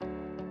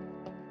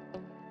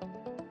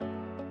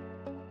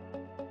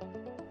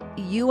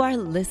You are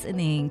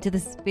listening to the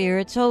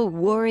Spiritual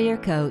Warrior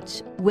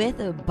Coach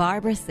with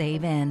Barbara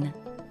Savin,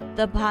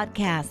 the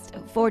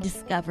podcast for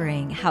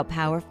discovering how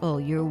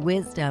powerful your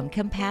wisdom,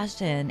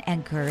 compassion,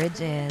 and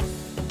courage is.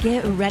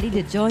 Get ready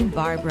to join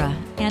Barbara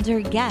and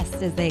her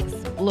guests as they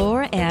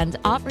explore and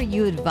offer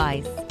you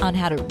advice on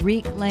how to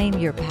reclaim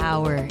your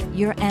power,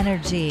 your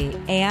energy,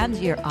 and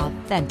your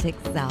authentic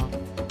self.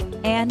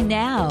 And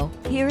now,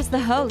 here's the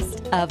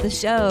host of the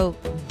show,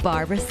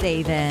 Barbara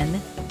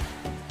Savin.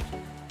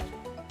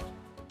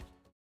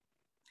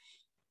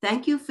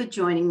 Thank you for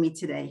joining me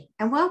today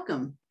and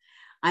welcome.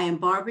 I am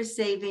Barbara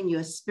Savin,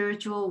 your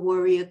spiritual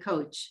warrior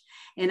coach,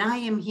 and I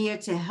am here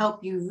to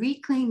help you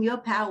reclaim your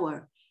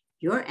power,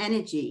 your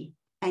energy,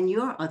 and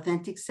your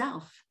authentic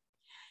self.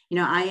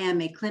 I am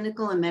a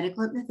clinical and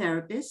medical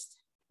hypnotherapist,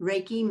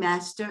 Reiki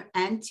master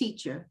and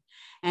teacher,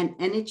 an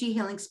energy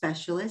healing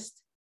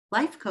specialist,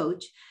 life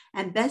coach,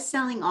 and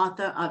best-selling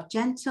author of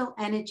Gentle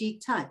Energy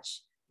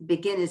Touch,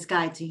 Beginner's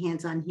Guide to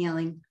Hands-on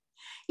Healing.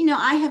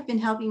 I have been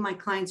helping my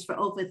clients for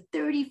over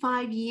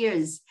 35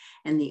 years,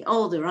 and the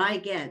older I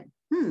get,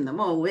 the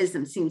more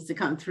wisdom seems to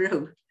come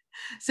through.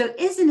 So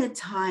isn't it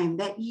time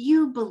that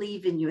you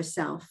believe in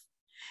yourself?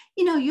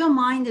 Your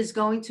mind is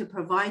going to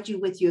provide you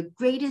with your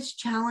greatest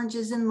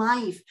challenges in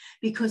life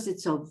because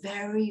it's so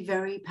very,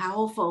 very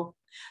powerful.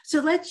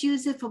 So let's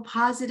use it for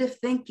positive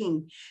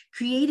thinking,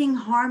 creating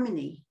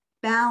harmony,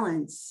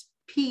 balance,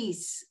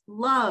 peace,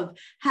 love,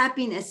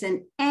 happiness,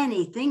 and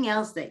anything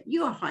else that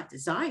your heart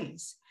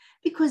desires.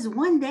 Because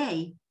one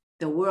day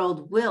the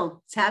world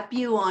will tap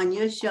you on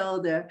your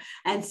shoulder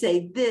and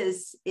say,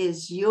 this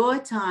is your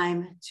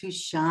time to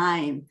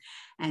shine.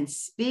 And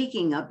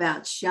speaking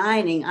about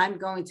shining, I'm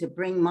going to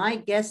bring my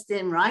guest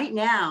in right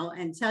now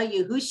and tell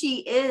you who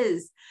she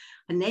is.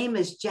 Her name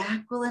is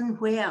Jacqueline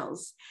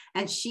Wales,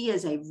 and she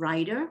is a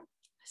writer,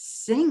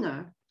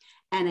 singer,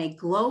 and a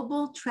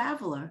global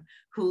traveler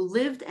who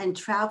lived and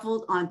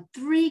traveled on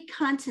 3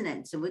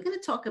 continents. And we're going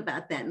to talk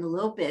about that in a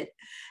little bit.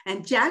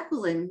 And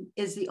Jacqueline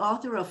is the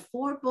author of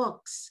 4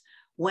 books,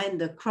 When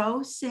the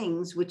Crow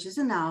Sings, which is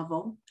a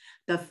novel,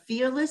 The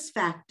Fearless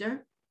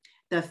Factor,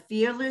 The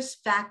Fearless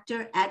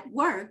Factor at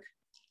Work,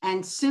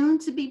 and soon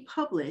to be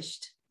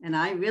published, and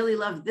I really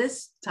love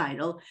this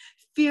title,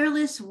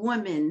 Fearless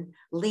Woman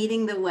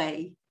Leading the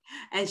Way.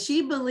 And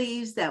she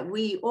believes that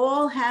we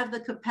all have the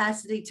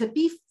capacity to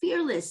be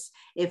fearless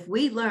if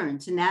we learn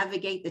to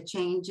navigate the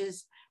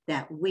changes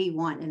that we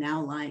want in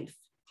our life.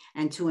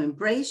 And to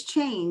embrace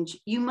change,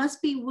 you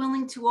must be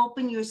willing to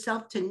open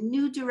yourself to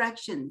new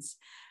directions,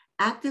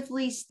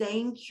 actively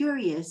staying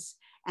curious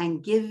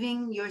and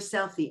giving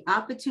yourself the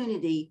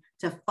opportunity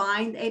to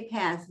find a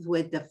path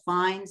that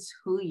defines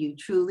who you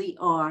truly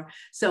are.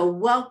 So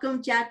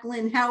welcome,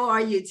 Jacqueline. How are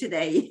you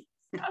today?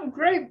 I'm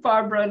great,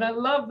 Barbara, and I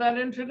love that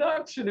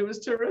introduction. It was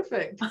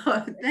terrific.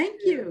 Oh,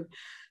 thank you.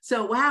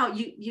 So, wow,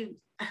 you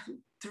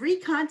 3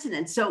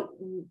 continents. So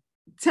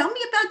tell me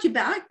about your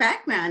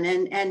background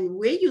and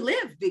where you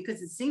live,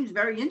 because it seems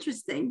very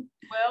interesting.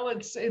 Well,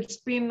 it's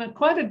been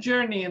quite a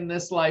journey in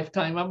this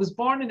lifetime. I was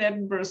born in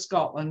Edinburgh,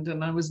 Scotland,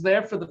 and I was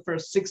there for the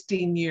first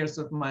 16 years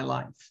of my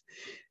life.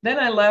 Then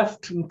I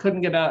left and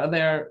couldn't get out of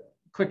there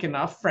quick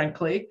enough,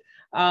 frankly.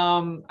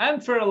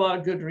 And for a lot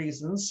of good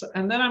reasons.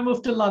 And then I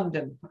moved to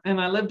London,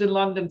 and I lived in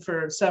London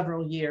for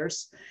several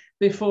years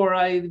before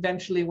I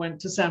eventually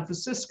went to San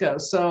Francisco.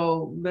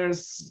 So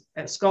there's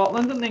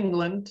Scotland and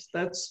England,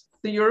 that's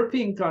the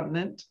European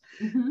continent.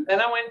 Mm-hmm.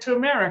 Then I went to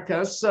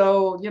America.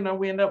 So,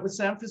 we ended up with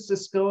San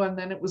Francisco, and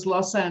then it was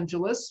Los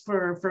Angeles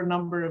for a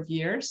number of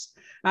years.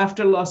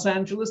 After Los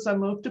Angeles, I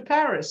moved to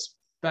Paris,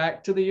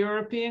 back to the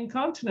European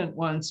continent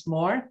once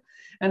more.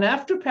 And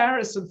after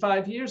Paris and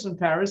 5 years in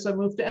Paris, I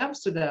moved to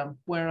Amsterdam,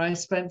 where I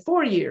spent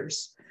 4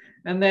 years.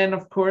 And then,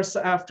 of course,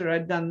 after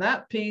I'd done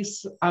that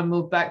piece, I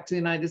moved back to the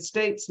United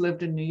States,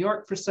 lived in New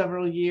York for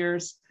several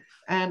years,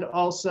 and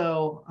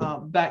also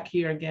back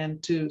here again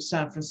to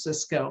San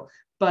Francisco.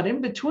 But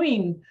in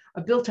between, I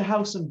built a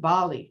house in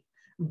Bali.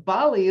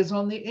 Bali is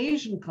on the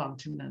Asian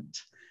continent.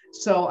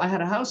 So I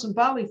had a house in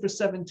Bali for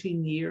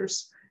 17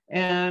 years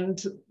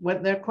and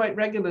went there quite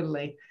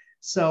regularly.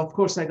 So, of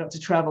course, I got to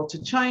travel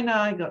to China,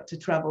 I got to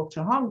travel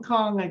to Hong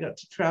Kong, I got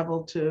to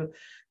travel to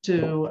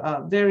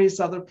various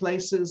other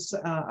places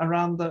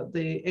around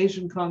the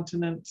Asian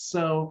continent.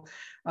 So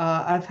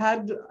I've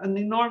had an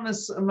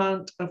enormous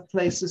amount of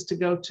places to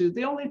go to.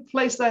 The only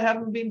place I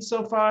haven't been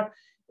so far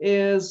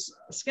is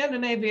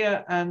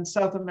Scandinavia and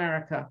South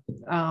America.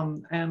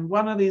 And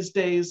one of these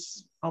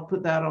days, I'll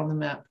put that on the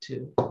map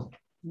too.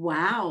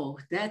 Wow,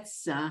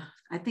 that's,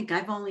 I think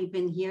I've only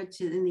been here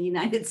in the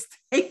United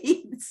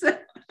States.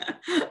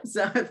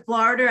 So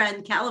Florida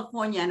and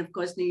California, and of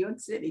course, New York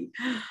City.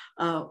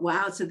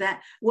 Wow. So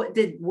what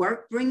did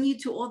work bring you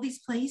to all these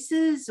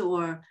places,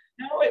 or?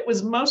 No, it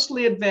was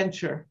mostly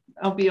adventure.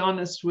 I'll be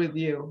honest with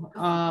you.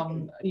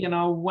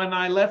 When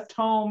I left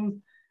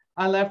home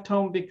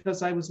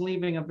because I was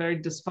leaving a very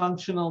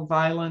dysfunctional,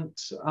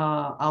 violent,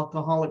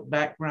 alcoholic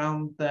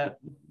background that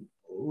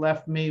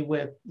left me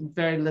with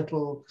very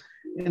little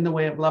in the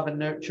way of love and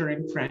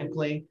nurturing,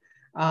 frankly.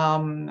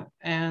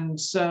 And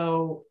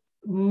so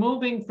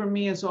moving for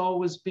me has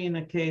always been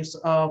a case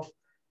of,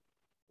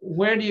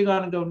 where do you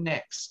want to go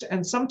next?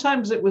 And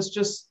sometimes it was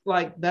just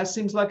like, that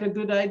seems like a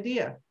good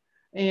idea.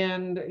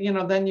 And,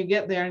 then you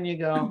get there and you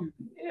go,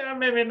 yeah,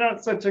 maybe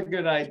not such a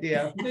good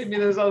idea. Maybe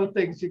there's other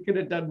things you could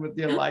have done with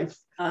your life.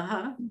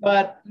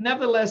 But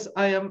nevertheless,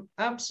 I am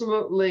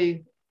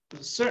absolutely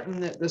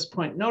certain at this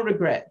point, no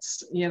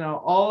regrets,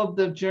 all of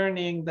the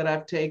journeying that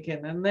I've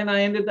taken. And then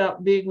I ended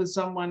up being with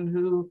someone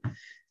who,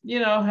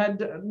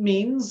 had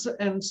means.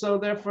 And so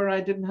therefore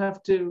I didn't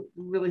have to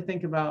really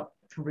think about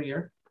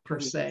career per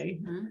se.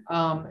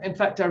 In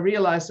fact, I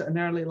realized in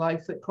early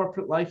life that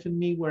corporate life and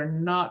me were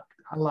not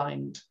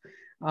aligned.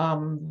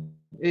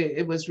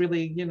 It was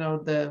really,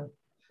 the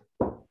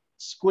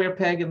square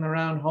peg in the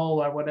round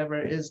hole, or whatever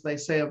it is they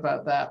say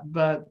about that.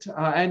 But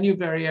I knew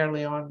very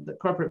early on that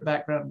corporate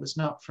background was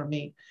not for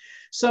me.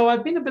 So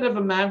I've been a bit of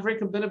a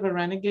maverick, a bit of a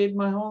renegade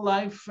my whole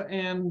life,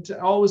 and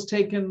always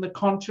taken the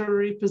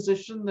contrary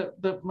position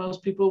that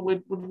most people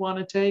would want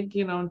to take,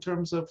 in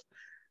terms of,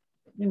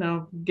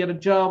 get a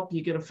job,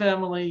 you get a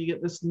family, you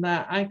get this and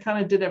that. I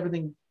kind of did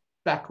everything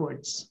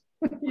backwards.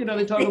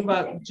 They talk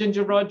about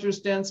Ginger Rogers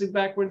dancing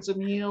backwards in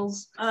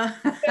heels. Yeah,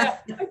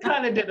 I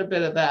kind of did a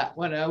bit of that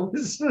when I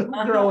was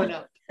growing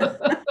up.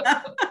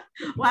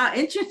 Wow,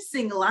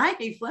 interesting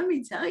life, let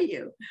me tell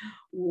you.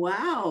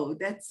 Wow,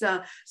 that's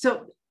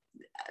so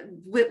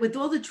with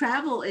all the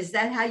travel, is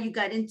that how you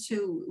got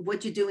into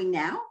what you're doing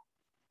now?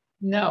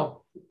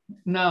 No,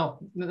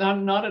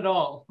 not at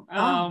all.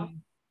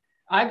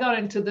 I got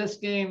into this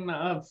game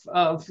of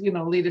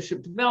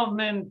leadership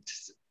development,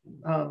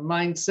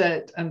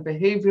 mindset and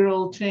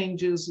behavioral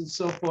changes and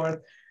so forth,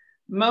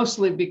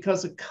 mostly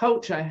because a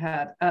coach I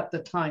had at the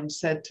time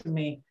said to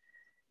me,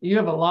 you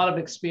have a lot of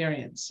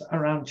experience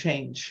around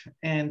change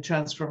and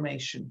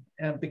transformation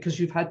because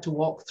you've had to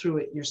walk through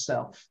it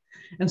yourself.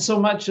 And so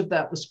much of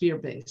that was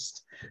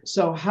fear-based.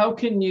 So how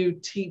can you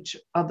teach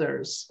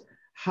others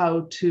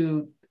how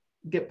to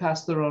get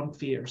past their own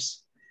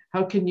fears?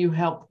 How can you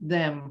help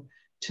them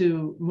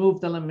to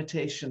move the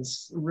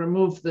limitations,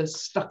 remove the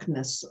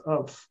stuckness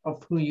of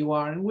who you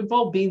are? And we've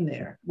all been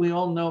there. We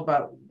all know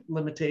about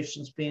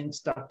limitations, being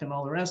stuck and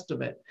all the rest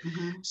of it.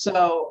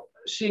 So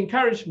she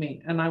encouraged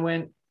me, and I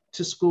went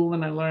to school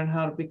and I learned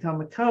how to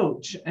become a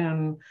coach.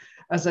 And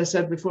as I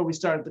said before we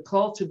started the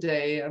call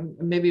today, and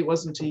maybe it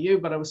wasn't to you,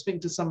 but I was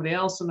speaking to somebody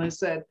else and I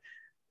said,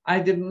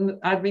 I've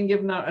been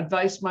giving out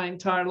advice my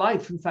entire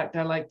life. In fact,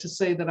 I like to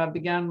say that I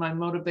began my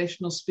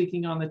motivational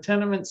speaking on the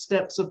tenement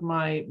steps of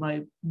my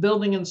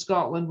building in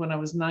Scotland when I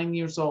was 9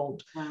 years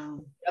old.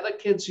 Wow. The other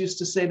kids used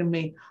to say to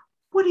me,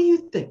 what do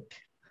you think?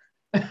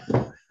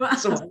 So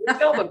I would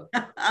tell them,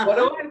 what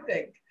do I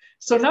think?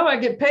 So now I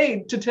get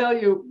paid to tell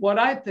you what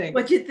I think.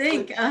 What you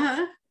think, which,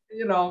 and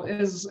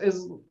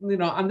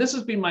this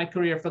has been my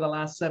career for the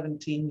last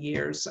 17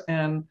 years.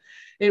 And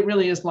it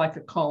really is like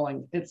a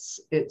calling.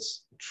 It's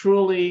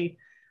truly,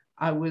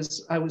 I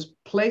was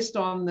placed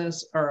on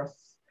this earth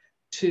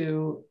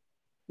to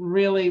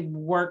really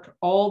work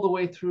all the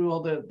way through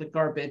all the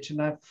garbage.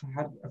 And I've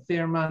had a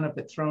fair amount of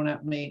it thrown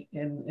at me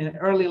in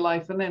early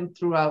life and then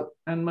throughout,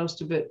 and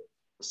most of it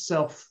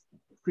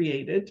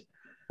self-created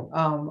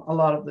a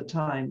lot of the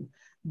time.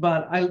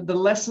 But the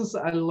lessons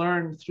that I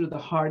learned through the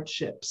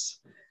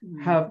hardships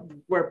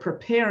were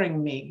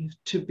preparing me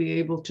to be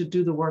able to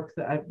do the work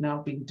that I've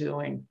now been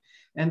doing.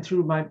 And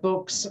through my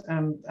books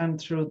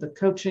and through the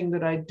coaching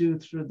that I do,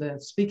 through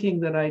the speaking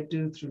that I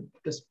do, through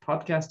this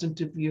podcast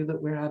interview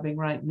that we're having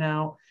right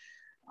now,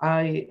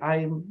 I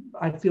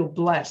feel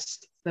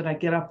blessed that I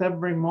get up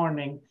every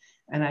morning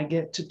and I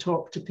get to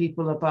talk to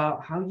people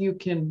about how you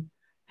can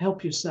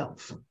help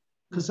yourself,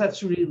 because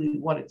that's really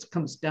what it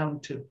comes down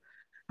to.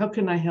 How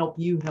can I help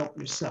you help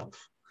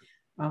yourself?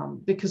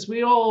 Because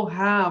we all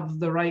have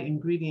the right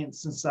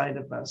ingredients inside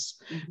of us.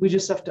 We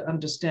just have to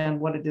understand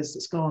what it is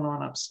that's going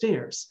on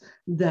upstairs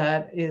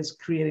that is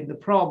creating the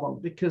problem.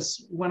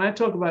 Because when I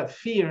talk about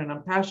fear, and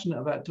I'm passionate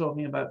about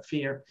talking about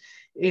fear,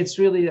 it's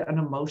really an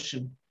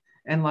emotion.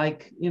 And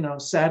like,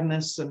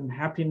 sadness and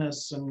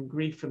happiness and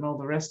grief and all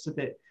the rest of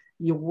it,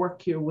 you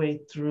work your way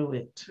through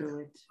it,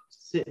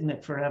 sit in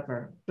it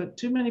forever. But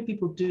too many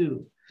people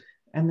do.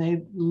 And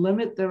they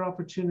limit their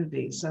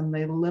opportunities and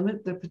they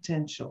limit their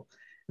potential.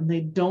 And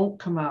they don't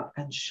come out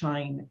and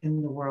shine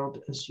in the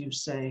world, as you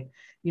say,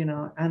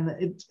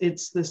 and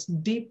it's this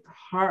deep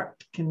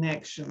heart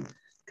connection,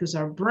 because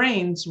our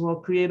brains will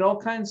create all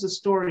kinds of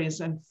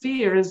stories, and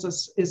fear is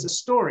a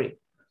story.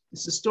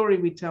 It's a story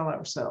we tell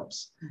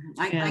ourselves.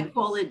 I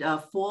call it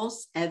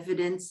false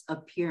evidence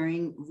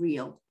appearing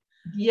real.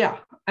 Yeah.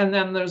 And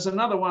then there's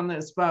another one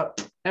that's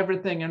about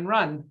everything and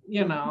run,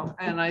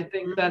 and I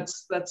think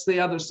that's the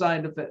other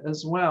side of it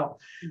as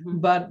well.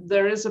 But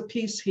there is a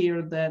piece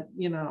here that,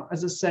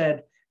 as I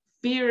said,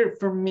 fear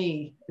for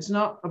me is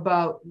not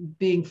about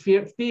being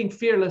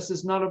fearless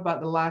is not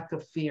about the lack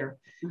of fear.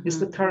 It's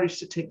the courage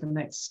to take the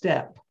next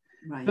step.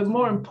 Right. But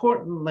more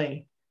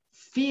importantly,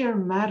 fear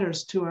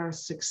matters to our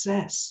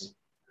success.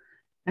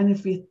 And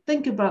if you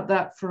think about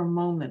that for a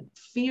moment,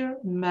 fear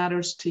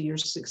matters to your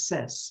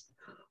success.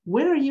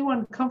 Where are you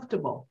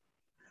uncomfortable?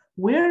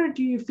 Where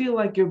do you feel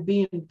like you're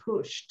being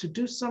pushed to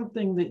do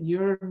something that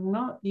you're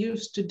not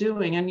used to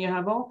doing? And you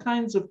have all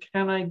kinds of,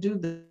 can I do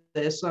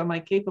this? Am I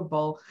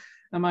capable?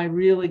 Am I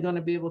really going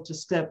to be able to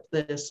step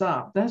this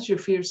up? That's your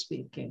fear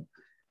speaking.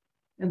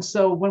 And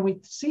so when we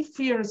see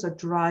fear as a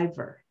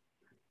driver,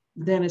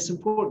 then it's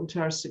important to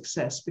our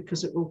success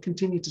because it will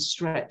continue to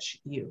stretch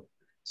you.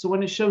 So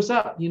when it shows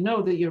up, you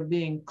know that you're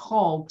being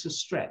called to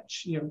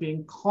stretch. You're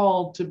being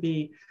called to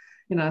be,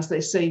 as they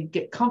say,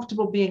 get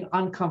comfortable being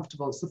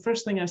uncomfortable. It's the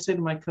first thing I say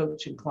to my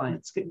coaching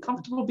clients. Get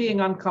comfortable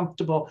being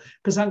uncomfortable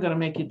because I'm going to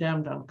make you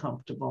damned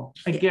uncomfortable.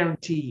 I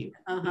guarantee you.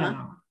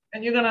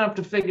 And you're going to have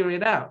to figure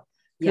it out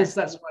because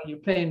that's why you're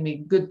paying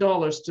me good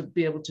dollars to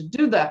be able to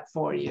do that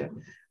for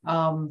you.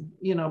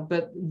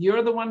 But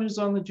you're the one who's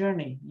on the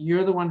journey.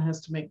 You're the one who has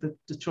to make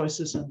the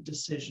choices and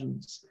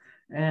decisions.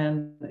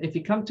 And if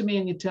you come to me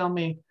and you tell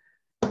me,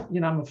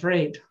 I'm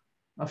afraid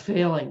of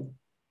failing,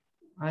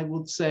 I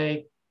would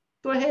say,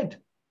 go ahead,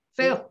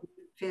 fail.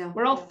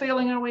 We're all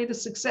failing our way to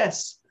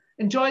success.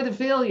 Enjoy the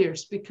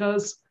failures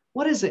because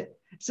what is it?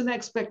 It's an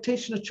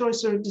expectation, a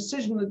choice, or a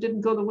decision that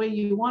didn't go the way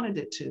you wanted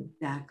it to.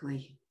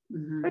 Exactly.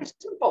 Very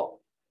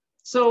simple.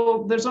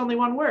 So there's only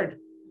one word.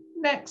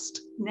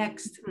 Next.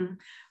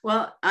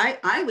 Well,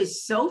 I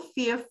was so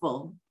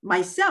fearful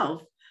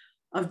myself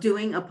of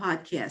doing a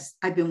podcast.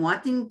 I've been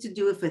wanting to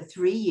do it for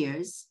 3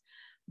 years,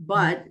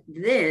 but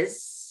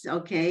this,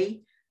 right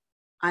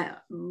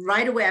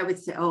away I would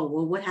say, oh,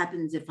 well, what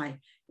happens if I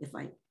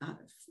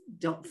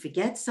don't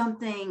forget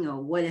something, or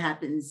what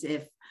happens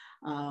if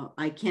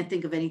I can't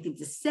think of anything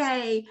to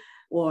say,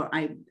 or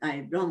I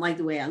don't like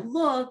the way I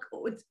look,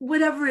 or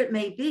whatever it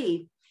may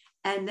be.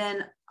 And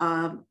then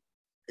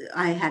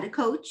I had a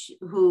coach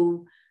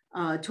who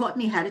taught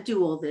me how to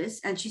do all this.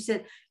 And she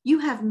said, you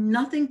have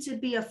nothing to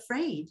be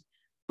afraid,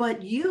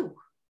 but you're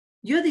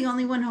the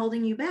only one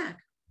holding you back.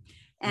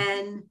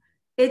 And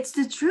it's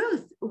the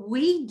truth.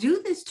 We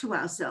do this to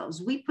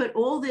ourselves. We put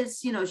all this,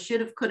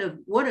 should have, could have,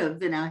 would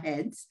have in our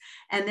heads.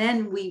 And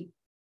then we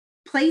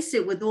place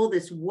it with all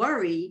this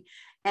worry.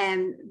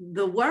 And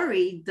the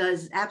worry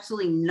does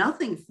absolutely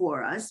nothing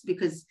for us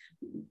because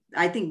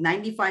I think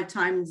 95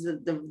 times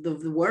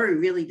the worry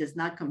really does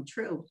not come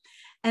true.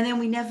 And then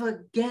we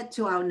never get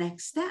to our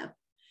next step.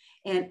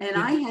 And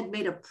I had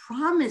made a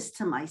promise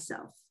to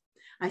myself.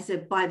 I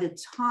said, by the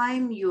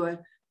time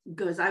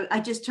because I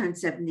just turned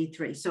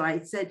 73. So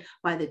I said,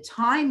 by the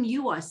time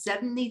you are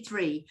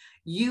 73,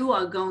 you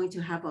are going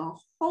to have a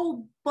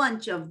whole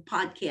bunch of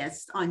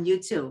podcasts on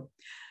YouTube.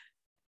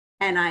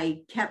 And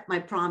I kept my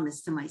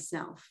promise to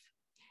myself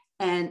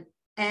and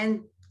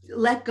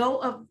let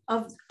go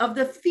of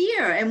the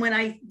fear. And when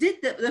I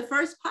did the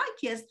first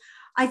podcast,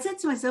 I said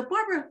to myself,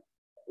 Barbara,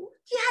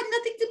 you had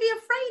nothing to be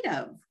afraid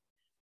of.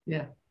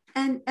 Yeah.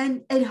 And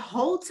it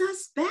holds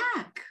us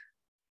back.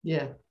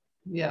 Yeah.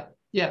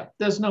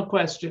 There's no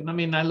question. I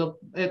mean, I look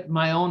at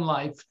my own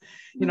life,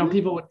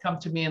 people would come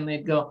to me and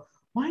they'd go,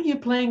 why are you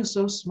playing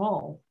so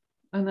small?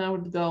 And I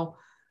would go,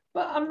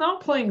 but I'm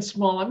not playing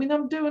small. I mean,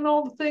 I'm doing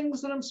all the things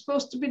that I'm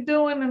supposed to be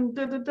doing and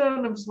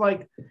And it was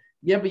like,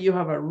 yeah, but you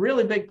have a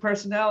really big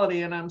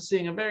personality and I'm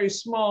seeing a very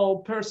small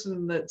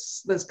person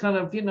that's kind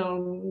of,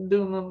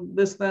 doing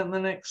this, that, and the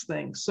next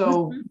thing.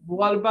 So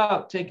what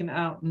about taking it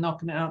out and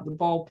knocking it out the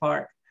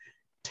ballpark?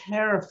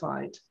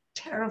 Terrified.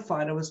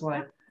 I was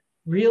like,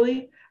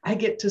 really? I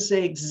get to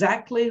say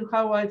exactly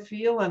how I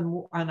feel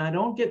and I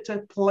don't get to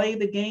play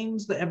the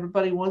games that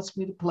everybody wants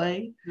me to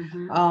play.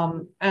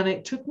 And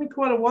it took me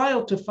quite a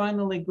while to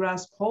finally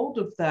grasp hold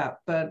of that.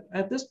 But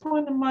at this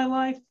point in my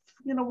life,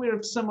 we're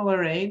of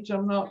similar age.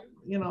 I'm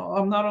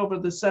not over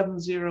the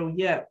 70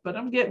 yet, but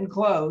I'm getting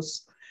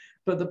close.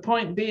 But the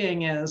point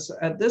being is,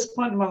 at this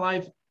point in my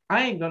life,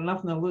 I ain't got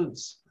nothing to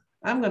lose.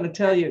 I'm going to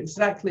tell you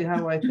exactly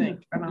how I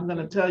think, and I'm going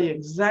to tell you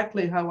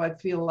exactly how I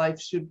feel life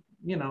should,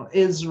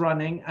 is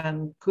running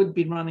and could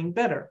be running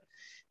better.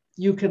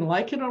 You can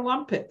like it or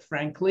lump it,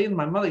 frankly. And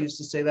my mother used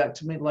to say that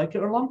to me, like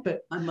it or lump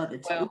it. My mother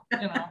too.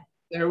 Well,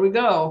 there we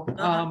go.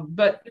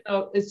 But,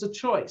 it's a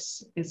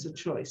choice. It's a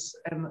choice.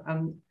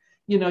 And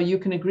you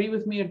can agree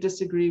with me or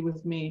disagree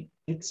with me.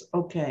 It's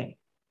okay.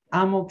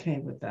 I'm okay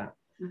with that.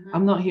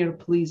 I'm not here to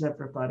please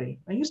everybody.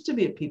 I used to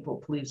be a people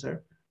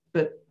pleaser,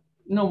 but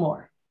no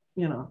more,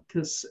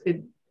 because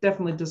it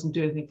definitely doesn't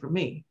do anything for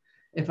me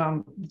if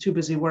I'm too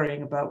busy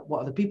worrying about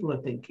what other people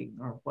are thinking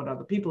or what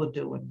other people are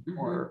doing,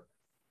 or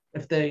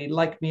if they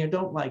like me or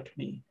don't like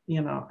me,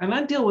 And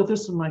I deal with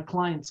this with my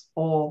clients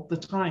all the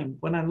time.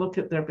 When I look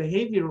at their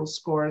behavioral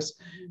scores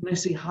and I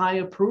see high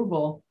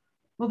approval,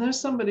 well, there's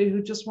somebody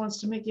who just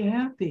wants to make you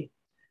happy,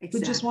 who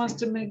just wants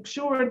to make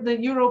sure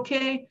that you're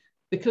okay,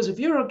 because if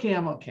you're okay,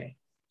 I'm okay.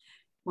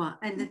 Well,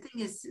 and the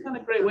thing is, it's not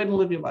a great way to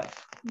live your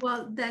life.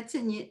 Well, that's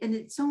in you, and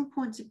it's so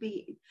important to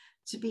be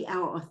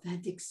our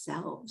authentic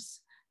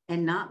selves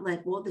and not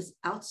let all this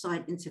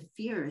outside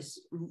interference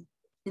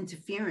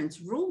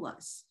rule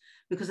us,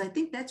 because I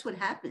think that's what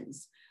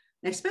happens.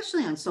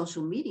 especially on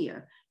social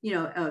media.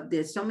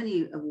 There's so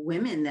many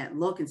women that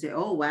look and say,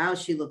 oh, wow,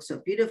 she looks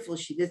so beautiful.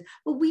 She does.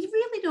 But we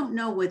really don't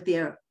know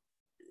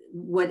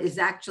what is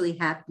actually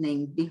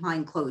happening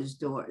behind closed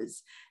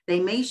doors. They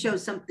may show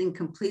something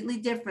completely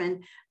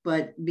different,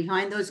 but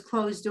behind those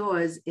closed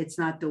doors, it's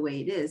not the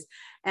way it is.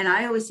 And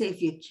I always say,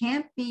 if you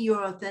can't be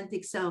your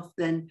authentic self,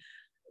 then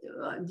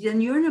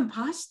you're an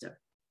imposter.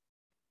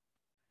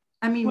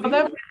 I mean, well,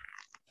 really.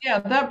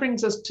 that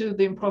brings us to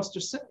the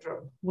imposter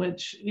syndrome,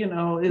 which,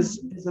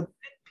 is a big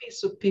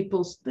piece of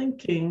people's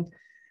thinking.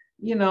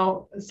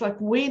 It's like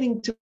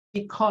waiting to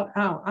be caught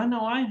out. I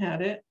know I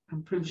had it.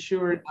 I'm pretty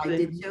sure I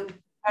did too.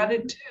 Had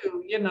it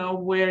too,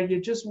 where you're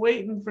just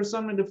waiting for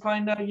someone to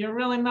find out you're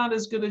really not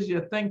as good as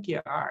you think you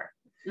are,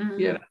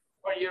 or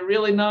you're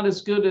really not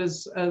as good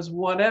as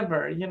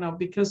whatever,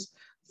 because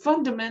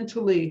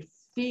fundamentally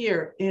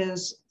fear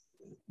is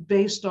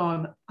based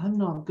on I'm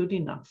not good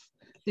enough.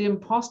 The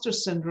imposter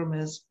syndrome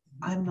is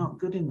I'm not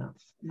good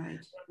enough. Right.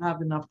 I don't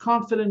have enough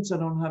confidence. I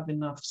don't have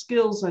enough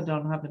skills. I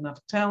don't have enough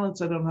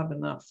talents. I don't have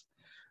enough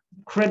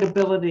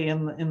credibility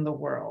in the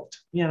world,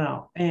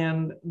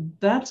 and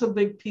that's a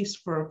big piece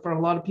for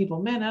a lot of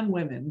people, men and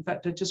women. In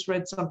fact, I just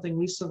read something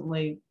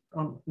recently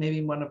on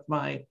maybe one of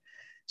my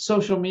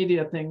social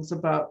media things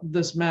about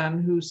this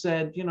man who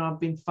said, I've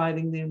been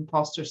fighting the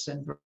imposter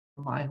syndrome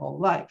my whole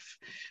life.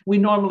 We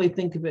normally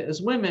think of it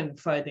as women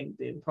fighting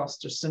the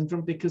imposter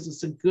syndrome because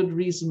it's a good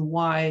reason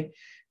why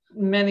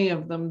many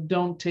of them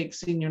don't take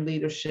senior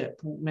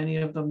leadership. Many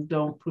of them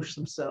don't push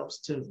themselves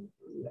to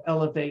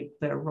elevate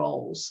their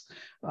roles.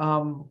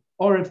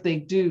 Or if they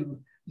do,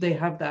 they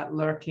have that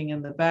lurking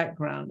in the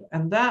background.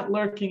 And that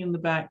lurking in the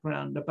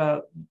background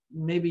about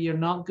maybe you're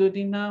not good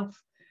enough,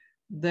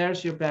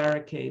 there's your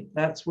barricade.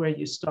 That's where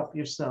you stop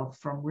yourself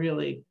from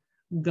really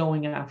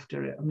going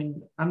after it. I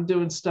mean, I'm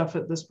doing stuff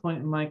at this point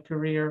in my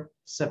career,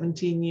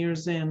 17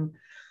 years in,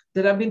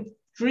 that I've been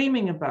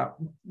dreaming about,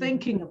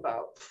 thinking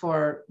about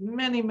for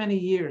many, many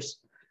years.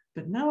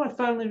 But now I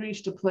finally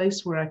reached a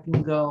place where I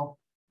can go,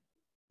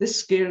 this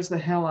scares the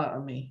hell out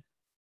of me,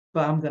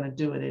 but I'm going to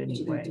do it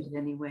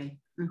anyway.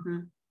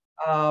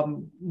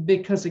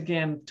 Because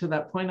again, to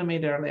that point I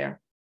made earlier,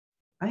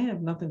 I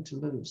have nothing to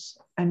lose,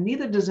 and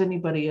neither does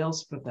anybody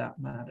else for that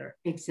matter.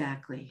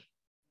 Exactly.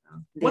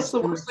 What's the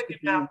worst that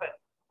can happen?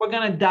 We're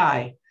going to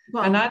die.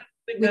 Well, and I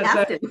think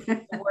that's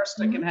the worst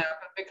that can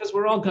happen, because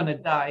we're all going to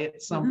die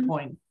at some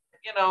point.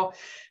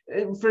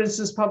 For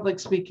instance, public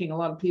speaking, a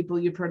lot of people,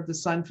 you've heard the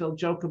Seinfeld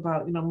joke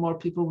about, more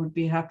people would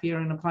be happier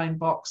in a pine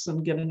box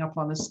than getting up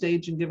on a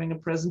stage and giving a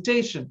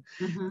presentation.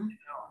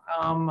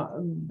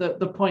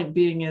 The point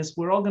being is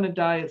we're all going to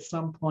die at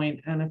some point.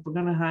 And if we're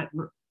going to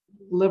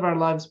live our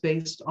lives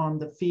based on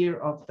the fear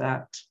of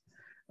that,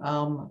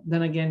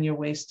 then again, you're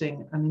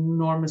wasting an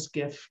enormous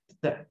gift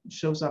that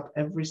shows up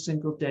every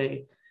single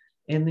day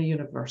in the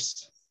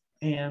universe.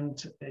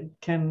 And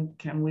can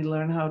we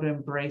learn how to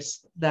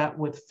embrace that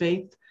with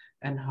faith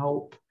and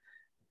hope,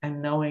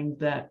 and knowing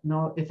that,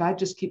 no, if I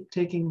just keep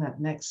taking that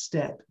next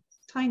step,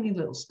 tiny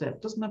little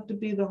step, doesn't have to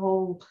be the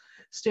whole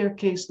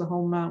staircase, the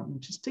whole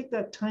mountain, just take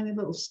that tiny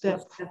little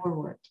step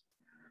forward,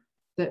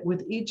 that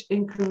with each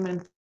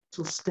incremental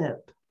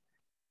step,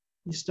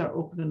 you start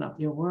opening up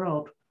your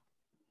world.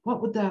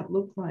 What would that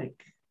look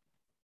like?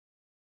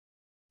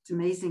 It's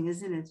amazing,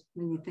 isn't it,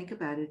 when you think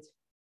about it?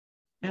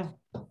 Yeah.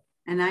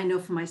 And I know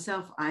for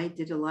myself, I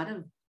did a lot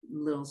of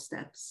little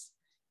steps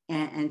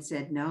and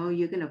said, no,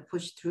 you're going to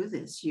push through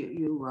this.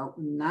 You are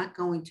not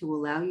going to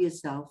allow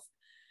yourself.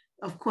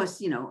 Of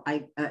course,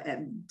 I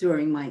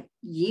during my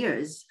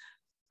years,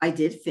 I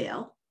did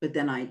fail, but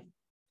then I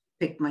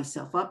picked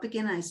myself up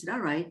again. I said,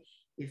 all right,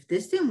 if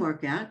this didn't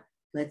work out,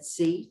 let's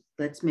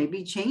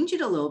maybe change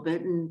it a little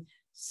bit and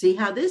see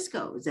how this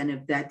goes. And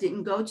if that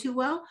didn't go too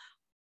well,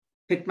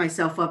 picked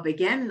myself up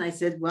again, and I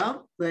said,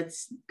 well,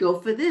 let's go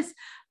for this.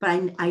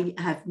 But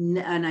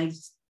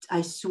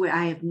I swear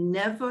I have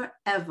never,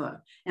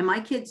 ever, and my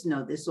kids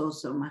know this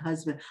also, my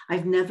husband,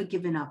 I've never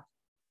given up.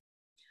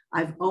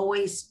 I've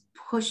always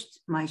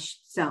pushed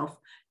myself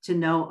to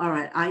know, all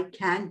right, I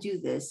can do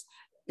this.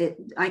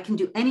 I can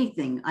do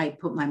anything I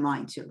put my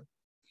mind to.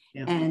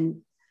 Yeah.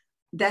 And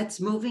that's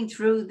moving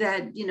through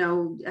that,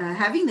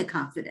 having the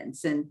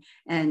confidence and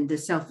the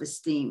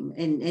self-esteem.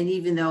 And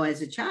even though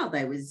as a child,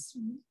 I was,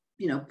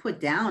 put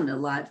down a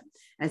lot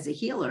as a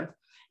healer,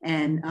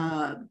 and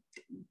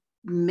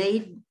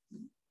made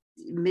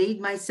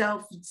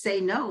myself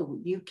say, no,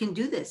 you can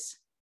do this.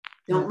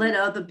 Don't let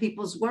other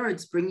people's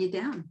words bring you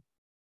down.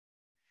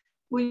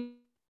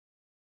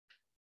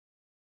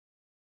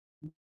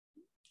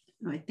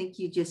 I think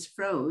you just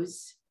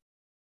froze.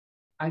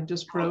 I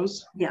just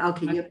froze? Yeah,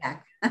 okay, you're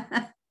back.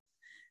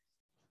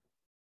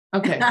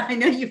 Okay. I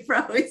know you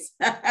froze.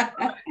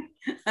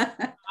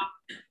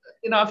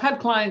 I've had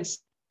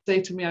clients say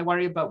to me, I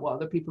worry about what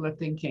other people are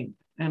thinking.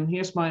 And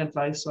here's my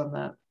advice on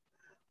that.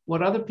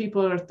 What other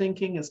people are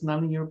thinking is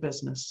none of your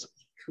business.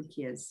 Who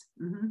cares?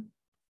 Mm-hmm.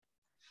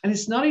 And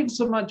it's not even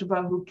so much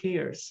about who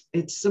cares.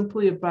 It's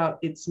simply about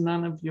it's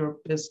none of your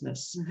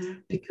business. Mm-hmm.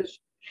 Because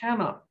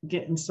cannot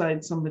get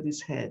inside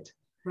somebody's head.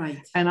 Right.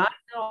 And I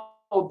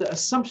know the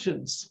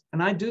assumptions,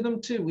 and I do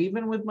them too,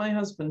 even with my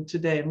husband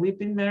today. And we've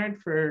been married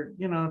for,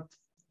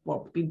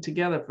 been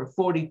together for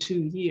 42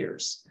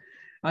 years.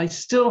 I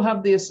still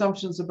have the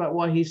assumptions about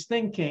what he's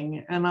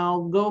thinking, and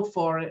I'll go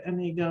for it. And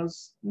he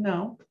goes,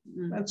 no,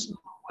 that's not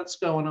what's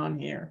going on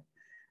here.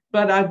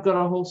 But I've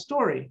got a whole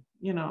story,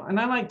 and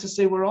I like to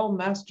say we're all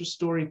master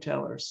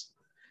storytellers.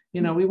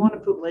 We want to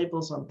put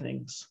labels on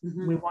things.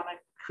 Mm-hmm. We want to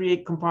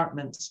create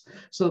compartments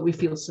so that we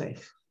feel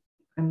safe.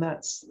 And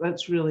that's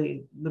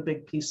really the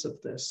big piece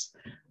of this.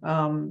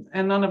 And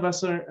none of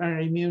us are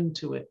immune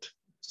to it.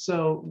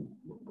 So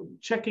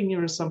checking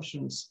your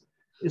assumptions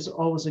is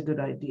always a good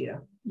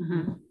idea.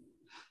 Mm-hmm.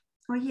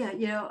 Well,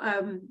 yeah,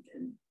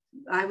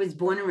 I was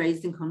born and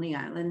raised in Coney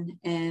Island.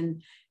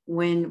 And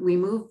when we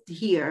moved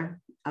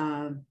here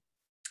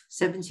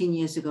 17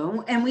 years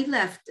ago, and we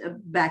left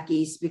back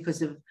east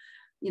because of,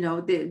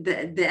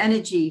 the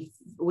energy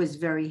was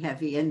very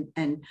heavy,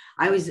 and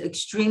I was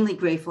extremely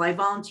grateful. I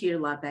volunteered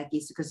a lot back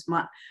east because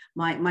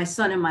my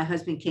son and my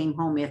husband came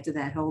home after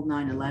that whole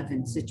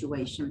 9/11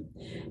 situation,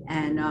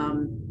 and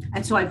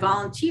so I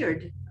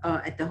volunteered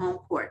at the home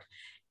port,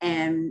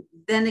 and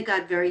then it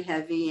got very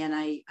heavy, and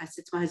I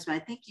said to my husband,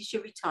 I think you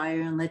should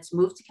retire and let's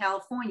move to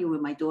California where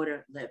my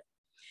daughter lived.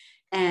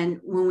 And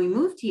when we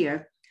moved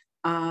here,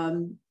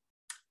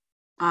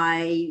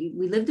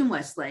 we lived in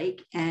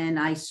Westlake, and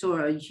I saw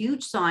a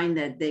huge sign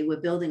that they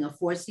were building a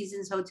Four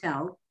Seasons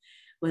hotel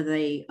with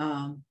a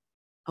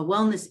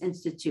wellness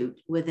institute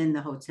within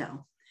the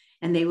hotel.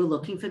 And they were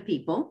looking for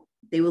people.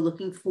 They were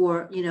looking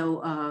for,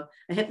 a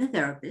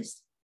hypnotherapist.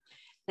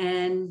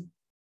 And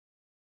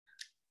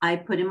I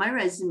put in my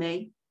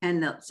resume,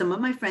 and some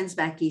of my friends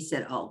back east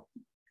said, oh,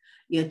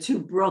 you're to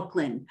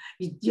Brooklyn.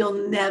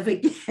 You'll never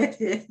get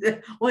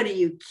it. What are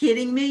you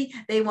kidding me?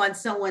 They want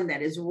someone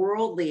that is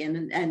worldly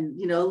and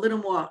a little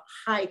more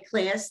high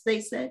class,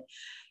 they said.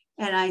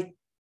 And I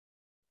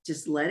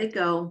just let it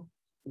go,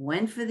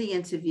 went for the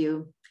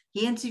interview.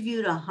 He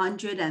interviewed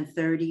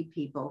 130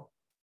 people.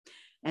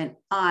 And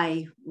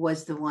I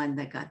was the one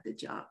that got the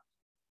job.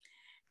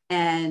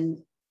 And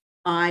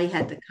I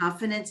had the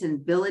confidence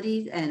and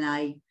ability, and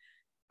I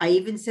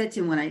even said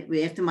to him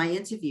after my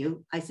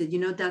interview, I said,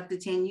 Dr.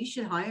 Tan, you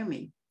should hire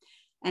me.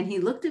 And he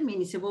looked at me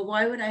and he said, well,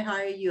 why would I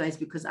hire you? I said,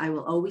 because I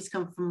will always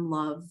come from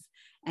love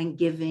and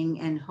giving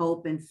and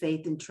hope and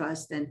faith and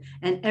trust and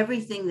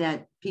everything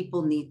that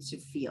people need to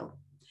feel.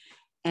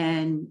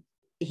 And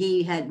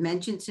he had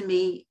mentioned to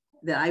me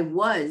that I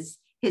was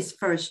his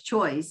first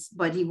choice,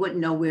 but he wouldn't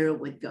know where it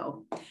would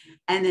go.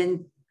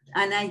 And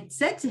I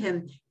said to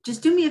him,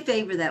 just do me a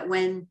favor that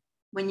when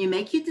you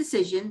make your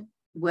decision,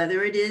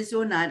 whether it is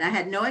or not, I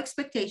had no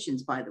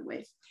expectations, by the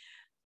way,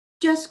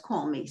 just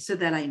call me so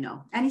that I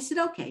know. And he said,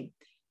 okay.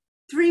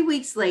 3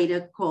 weeks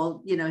later,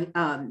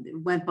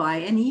 went by,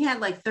 and he had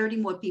like 30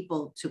 more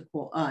people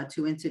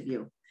to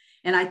interview.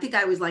 And I think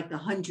I was like the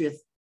 100th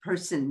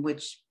person,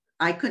 which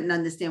I couldn't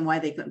understand why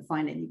they couldn't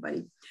find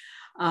anybody.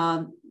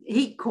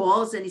 He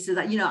calls and he says,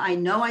 I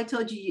know I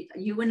told you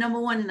you were number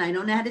one, and I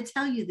don't know how to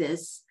tell you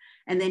this.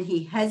 And then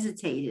he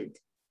hesitated.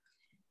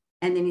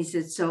 And then he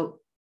said, so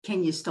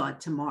can you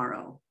start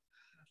tomorrow?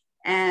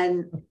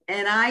 And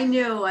I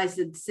knew, I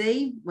said,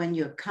 see, when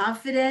you're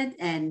confident,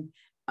 and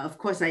of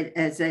course,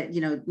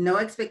 no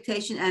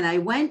expectation. And I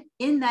went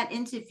in that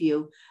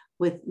interview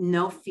with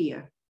no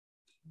fear,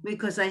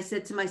 because I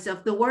said to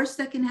myself, the worst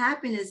that can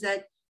happen is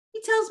that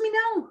he tells me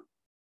no.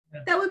 Yeah.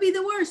 That would be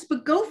the worst,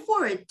 but go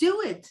for it,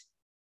 do it.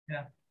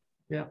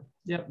 Yeah.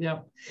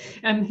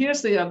 And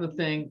here's the other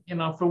thing,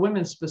 for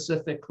women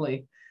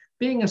specifically,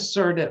 being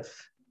assertive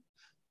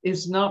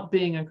is not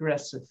being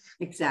aggressive.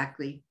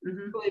 Exactly.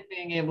 Mm-hmm. Really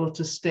being able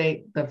to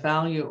state the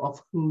value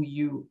of who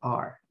you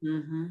are.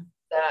 Mm-hmm.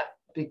 That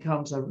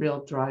becomes a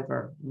real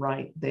driver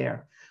right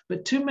there.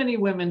 But too many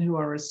women who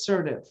are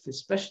assertive,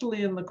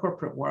 especially in the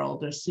corporate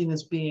world, are seen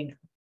as being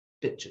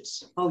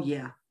bitches. Oh,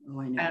 yeah.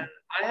 Oh, I know. And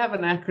I have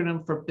an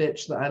acronym for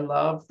bitch that I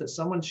love that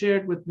someone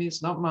shared with me.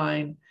 It's not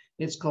mine.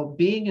 It's called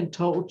being in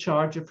total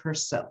charge of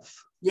herself.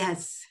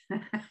 Yes.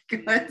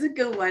 That's a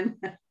good one.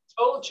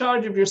 Total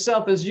charge of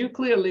yourself, as you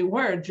clearly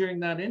were during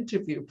that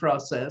interview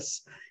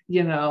process.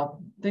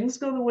 Things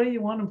go the way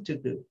you want them to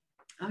do.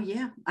 Oh,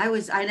 yeah.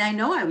 I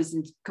know I was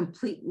in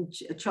complete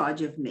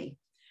charge of me.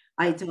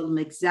 I told them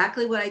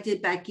exactly what I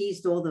did back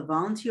east, all the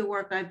volunteer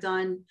work I've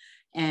done.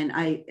 And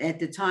at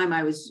the time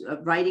I was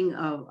writing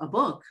a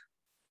book,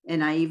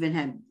 and I even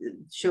had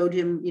showed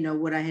him,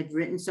 what I had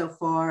written so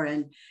far.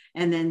 And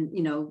then,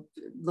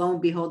 lo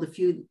and behold, a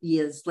few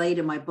years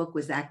later, my book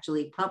was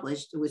actually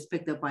published. It was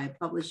picked up by a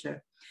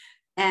publisher.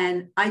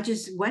 And I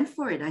just went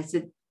for it. I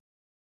said,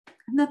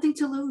 nothing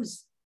to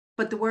lose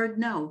but the word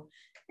no.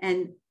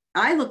 And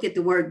I look at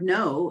the word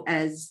no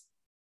as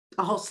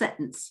a whole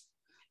sentence,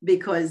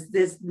 because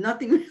there's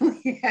nothing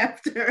really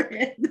after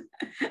it.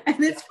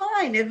 And it's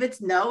fine. If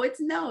it's no, it's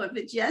no. If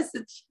it's yes,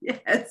 it's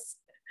yes.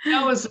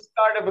 No is the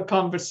start of a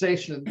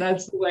conversation.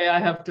 That's the way I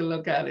have to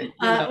look at it.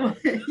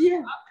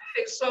 Yeah.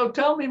 So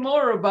tell me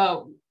more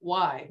about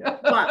why.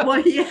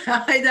 Well,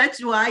 yeah,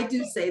 that's why I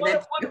do say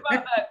that. What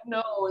about that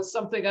no is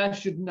something I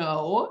should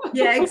know?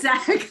 Yeah,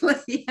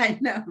 exactly. I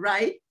know,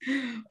 right?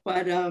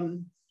 But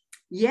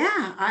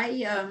yeah,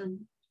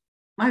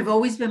 I've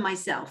always been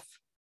myself.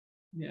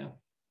 Yeah.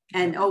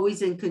 And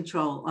always in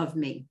control of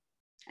me.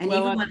 And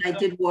Well, even when I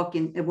did work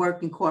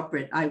in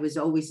corporate, I was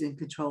always in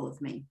control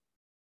of me.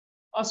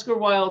 Oscar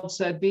Wilde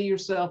said, "Be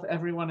yourself,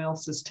 everyone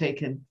else is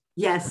taken."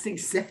 Yes,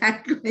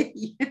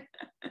 exactly.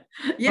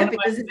 Yeah, One of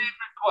my because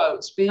favorite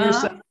quotes, "Be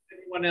yourself,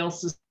 everyone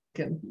else is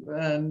taken."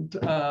 And,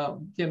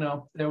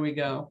 there we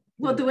go.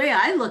 well, the way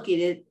I look at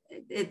it,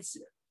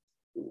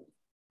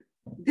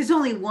 there's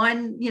only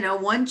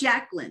one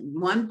Jacqueline,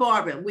 one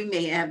Barbara. We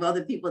may have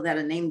other people that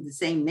are named the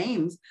same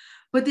names,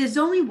 but there's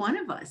only one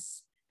of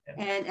us.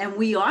 Yeah. And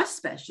we are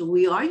special.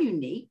 We are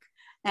unique.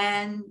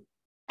 And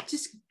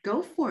just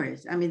go for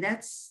it. I mean,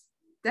 that's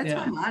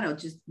my motto.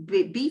 Just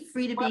be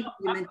free to be. I've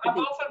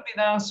often been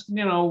asked,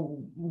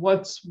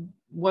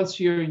 what's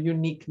your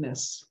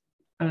uniqueness?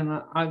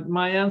 And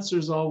my answer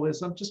is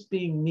always, I'm just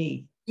being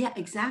me. Yeah,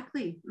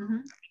 exactly. Mm-hmm.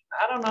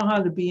 I don't know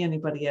how to be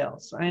anybody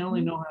else. I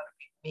only know how to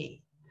be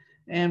me.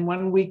 And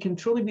when we can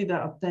truly be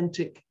that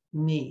authentic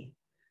me,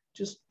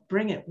 just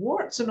bring it,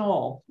 warts and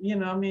all.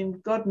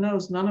 God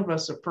knows none of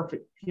us are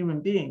perfect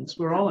human beings.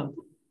 We're all,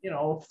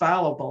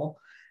 fallible.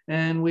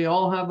 And we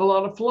all have a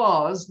lot of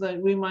flaws that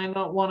we might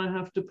not want to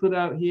have to put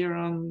out here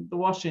on the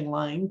washing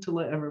line to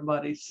let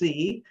everybody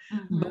see.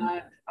 Mm-hmm.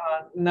 But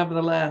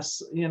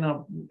nevertheless,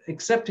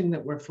 accepting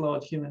that we're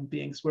flawed human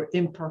beings, we're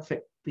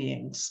imperfect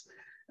beings,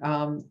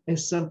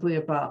 is simply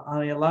about,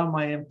 I allow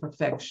my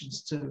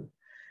imperfections to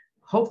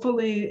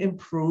hopefully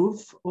improve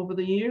over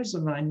the years.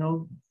 And I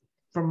know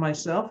from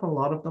myself, a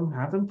lot of them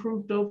have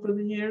improved over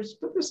the years,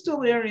 but there's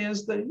still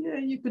areas that,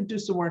 you could do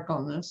some work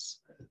on this.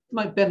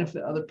 Might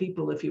benefit other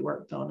people if you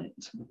worked on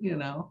it,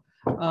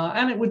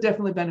 and it would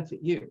definitely benefit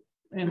you.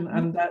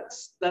 And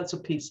that's a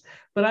piece.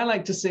 But I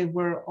like to say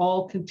we're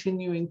all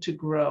continuing to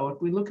grow.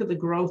 If we look at the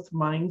growth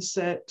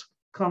mindset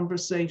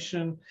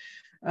conversation,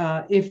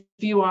 if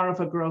you are of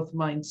a growth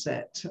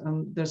mindset,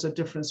 there's a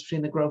difference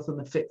between the growth and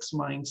the fixed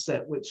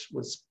mindset, which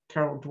was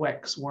Carol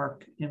Dweck's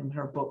work in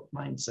her book,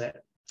 Mindset.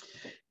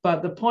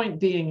 But the point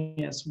being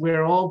is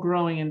we're all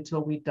growing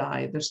until we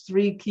die. There's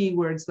 3 key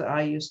words that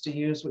I used to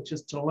use, which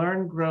is to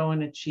learn, grow,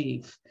 and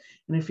achieve.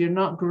 And if you're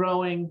not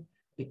growing,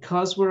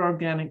 because we're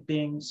organic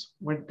beings,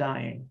 we're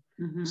dying.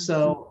 Mm-hmm.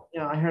 So,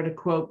 I heard a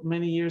quote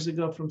many years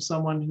ago from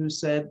someone who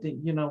said that,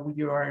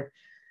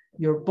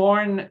 you're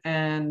born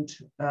and,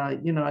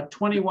 at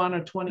 21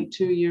 or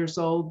 22 years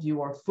old,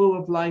 you are full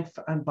of life.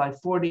 And by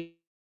 40,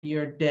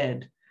 you're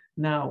dead.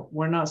 Now,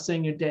 we're not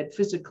saying you're dead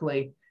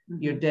physically.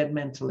 You're dead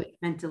mentally.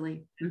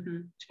 Mentally. Mm-hmm.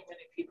 Too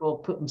many people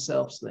put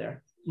themselves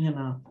there.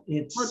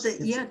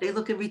 They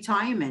look at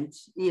retirement,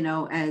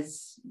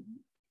 as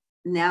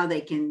now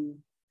they can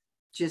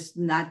just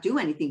not do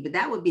anything. But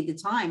that would be the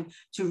time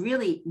to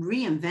really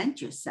reinvent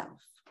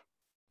yourself.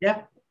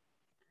 Yeah.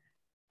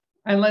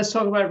 And let's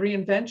talk about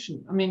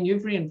reinvention. I mean,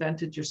 you've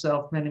reinvented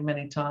yourself many,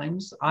 many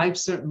times. I've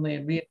certainly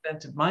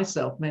reinvented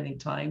myself many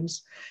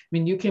times. I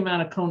mean, you came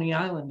out of Coney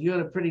Island. You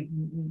had a pretty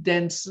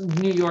dense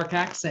New York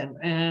accent,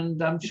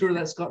 and I'm sure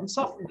that's gotten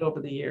softened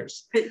over the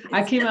years.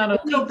 I came out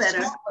of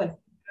Scotland.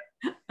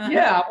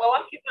 Yeah, well,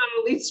 I came out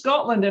of Leith,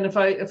 Scotland, and if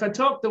I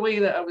talked the way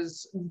that I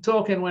was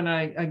talking when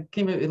I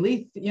came out of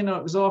Leith,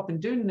 it was up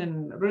and down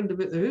and round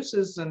about the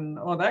houses and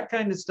all that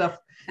kind of stuff.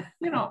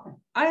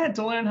 I had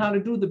to learn how to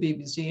do the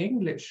BBC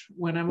English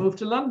when I moved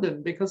to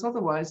London, because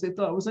otherwise they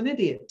thought I was an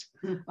idiot.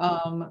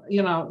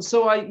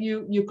 So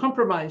you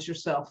compromise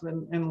yourself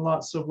in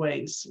lots of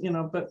ways,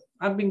 but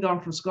I've been gone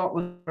from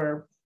Scotland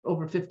for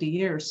over 50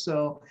 years,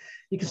 so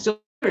you can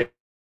still hear it.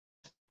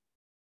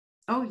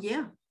 Oh,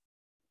 yeah.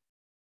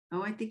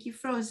 Oh, I think you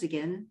froze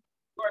again.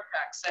 York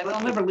accent.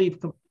 I'll never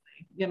leave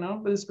completely,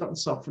 but it's gotten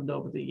softened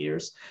over the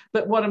years.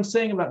 But what I'm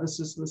saying about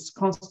this is this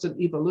constant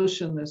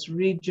evolution, this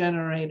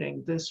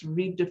regenerating, this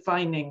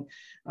redefining,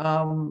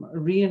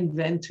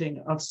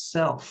 reinventing of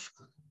self,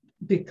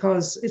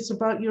 because it's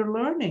about your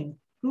learning.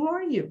 Who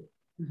are you?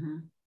 Mm-hmm.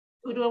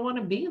 Who do I want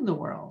to be in the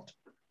world?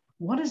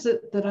 What is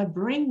it that I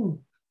bring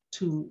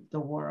to the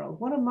world?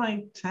 What are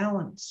my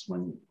talents?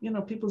 When,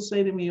 people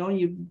say to me, oh,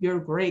 you're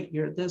great,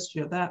 you're this,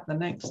 you're that, the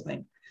next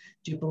thing.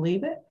 Do you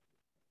believe it?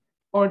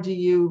 Or do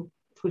you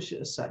push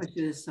it aside? Push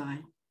it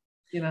aside.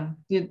 You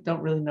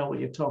don't really know what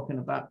you're talking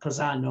about because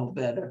I know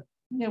better.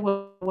 Yeah,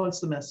 well, what's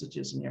the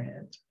messages in your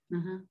head?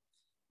 Mm-hmm.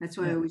 That's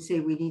why I always say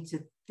we need to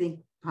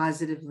think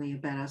positively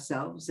about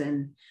ourselves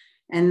and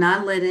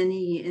not let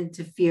any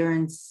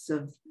interference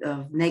of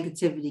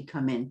negativity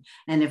come in.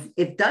 And if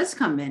it does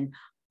come in,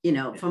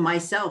 for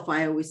myself,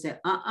 I always say,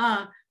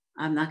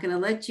 I'm not going to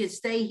let you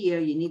stay here.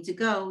 You need to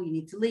go. You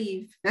need to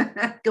leave.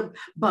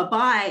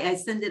 Bye-bye. I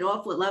send it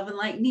off with love and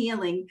light and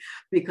healing,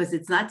 because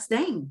it's not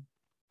staying.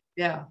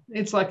 Yeah,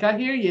 it's like, I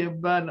hear you,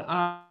 but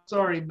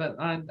sorry, but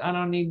I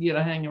don't need you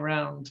to hang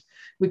around.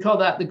 We call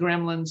that the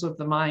gremlins of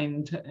the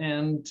mind.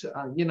 And,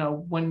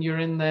 when you're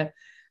in the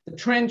the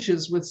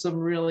trenches with some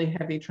really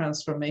heavy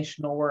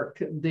transformational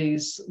work,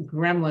 these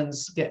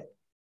gremlins get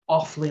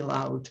awfully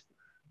loud.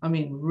 I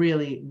mean,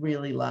 really,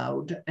 really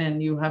loud.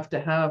 And you have to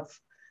have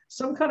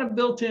some kind of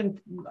built-in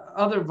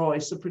other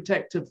voice, a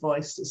protective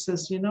voice that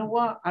says, you know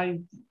what, I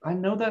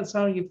know that's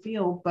how you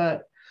feel,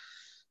 but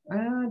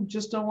I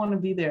just don't want to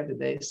be there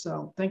today.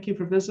 So thank you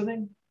for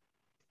visiting.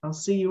 I'll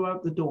see you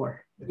out the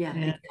door. Yeah,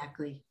 and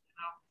exactly.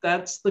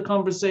 that's the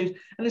conversation.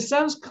 And it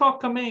sounds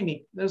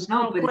cockamamie. There's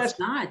no but question. It's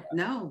not.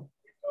 No.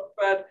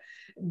 But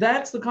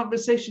that's the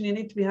conversation you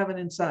need to be having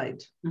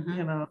inside. Mm-hmm.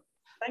 You know,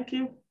 thank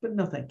you, but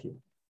no thank you.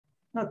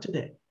 Not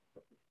today.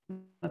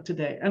 Not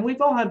today. And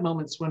we've all had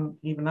moments when,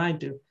 even I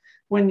do,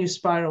 when you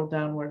spiral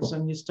downwards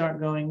and you start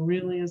going,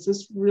 really, is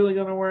this really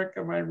going to work?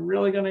 Am I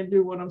really going to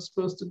do what I'm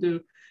supposed to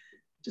do?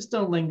 Just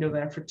don't linger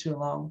there for too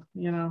long.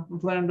 You know,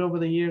 I've learned over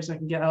the years I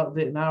can get out of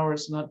it in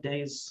hours, not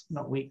days,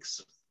 not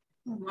weeks.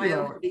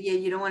 Yeah,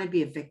 you don't want to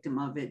be a victim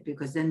of it,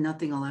 because then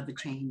nothing will ever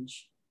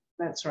change.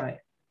 That's right.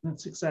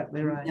 That's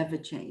exactly right. Never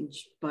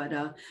change.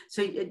 But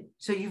so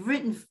you've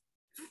written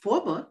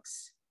 4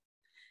 books.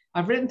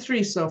 I've written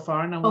 3 so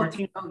far, and I'm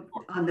working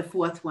on the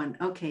 4th one.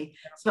 Okay.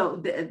 So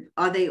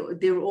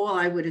they're all,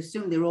 I would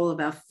assume they're all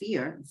about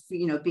fear,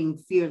 you know, being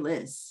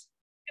fearless.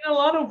 In a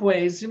lot of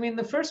ways. I mean,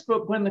 the first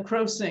book, When the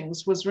Crow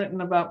Sings, was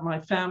written about my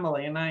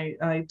family. And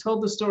I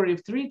told the story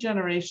of 3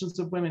 generations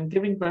of women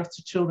giving birth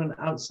to children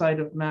outside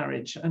of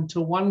marriage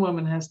until one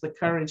woman has the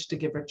courage to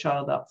give her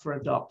child up for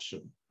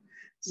adoption.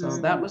 So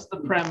that was the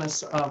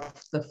premise of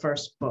the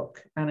first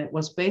book. And it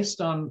was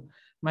based on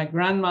my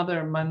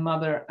grandmother, my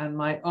mother, and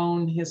my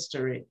own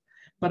history.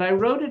 But I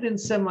wrote it in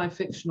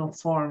semi-fictional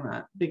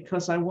format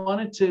because I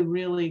wanted to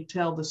really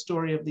tell the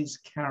story of these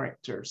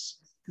characters.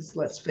 Because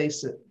let's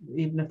face it,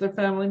 even if they're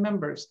family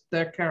members,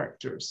 they're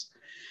characters.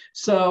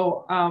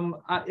 So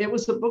it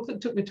was a book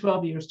that took me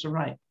 12 years to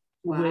write,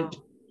 which,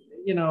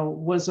 you know,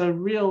 was a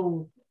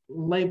real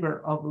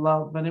labor of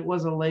love. And it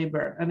was a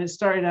labor. And it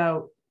started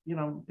out, you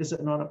know, is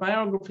it an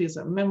autobiography? Is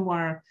it a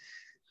memoir?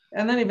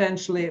 And then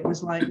eventually it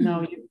was like,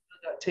 no, you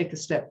got to take a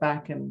step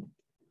back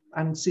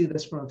and see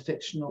this from a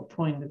fictional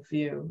point of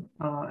view.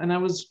 And I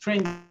was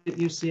trained at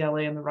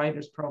UCLA in the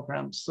writers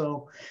program.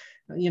 So,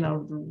 you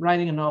know,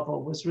 writing a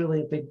novel was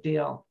really a big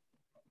deal.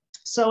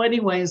 So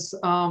anyways,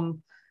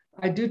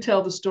 I do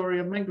tell the story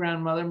of my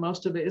grandmother.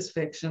 Most of it is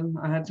fiction.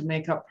 I had to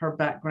make up her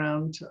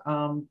background,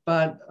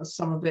 but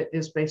some of it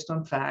is based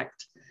on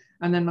fact.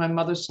 And then my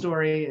mother's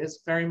story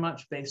is very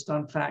much based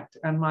on fact,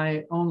 and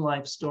my own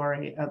life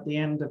story at the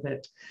end of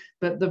it.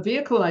 But the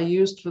vehicle I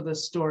used for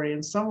this story,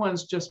 and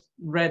someone's just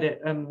read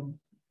it, and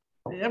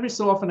every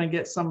so often I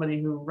get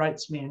somebody who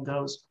writes me and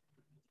goes,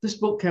 this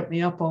book kept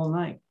me up all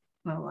night.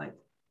 And I'm like,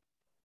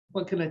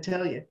 what can I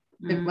tell you?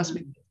 It must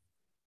be.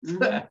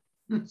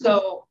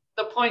 So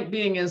the point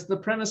being is, the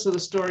premise of the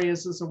story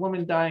is a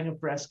woman dying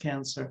of breast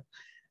cancer.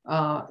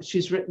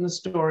 She's written the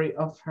story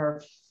of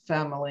her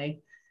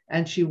family,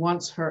 and she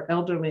wants her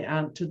elderly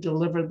aunt to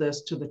deliver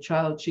this to the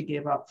child she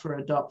gave up for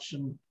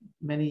adoption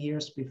many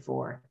years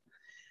before.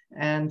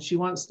 And she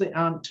wants the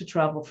aunt to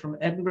travel from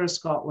Edinburgh,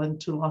 Scotland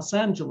to Los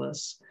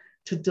Angeles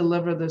to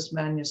deliver this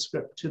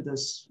manuscript to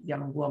this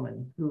young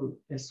woman who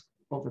is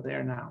over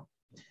there now.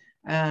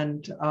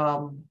 And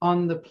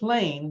on the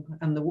plane,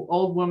 and the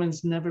old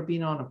woman's never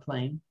been on a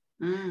plane,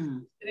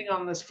 sitting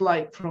on this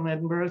flight from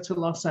Edinburgh to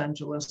Los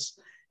Angeles,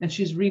 and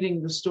she's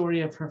reading the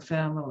story of her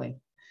family.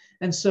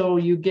 And so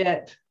you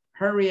get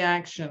her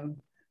reaction,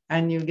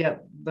 and you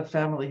get the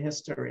family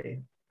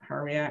history,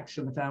 her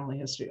reaction, the family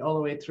history, all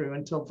the way through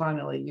until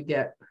finally you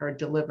get her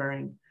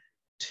delivering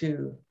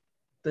to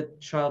the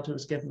child who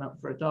was given up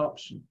for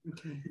adoption.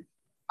 Okay.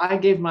 I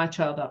gave my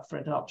child up for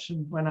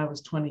adoption when I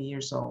was 20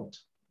 years old.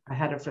 I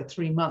had her for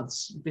 3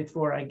 months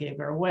before I gave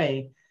her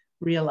away,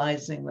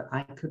 realizing that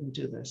I couldn't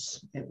do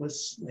this. It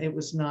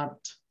was not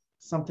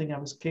something I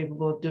was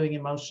capable of doing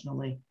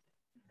emotionally.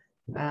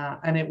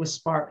 And it was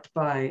sparked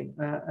by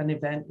an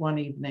event one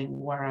evening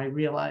where I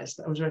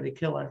realized I was ready to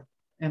kill her.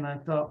 And I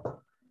thought,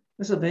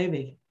 this is a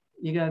baby.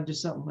 You got to do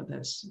something with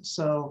this.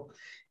 So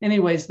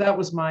anyways, that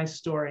was my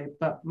story.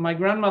 But my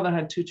grandmother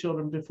had 2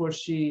 children before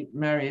she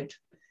married.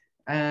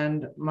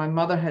 And my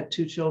mother had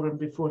 2 children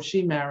before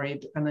she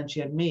married. And then she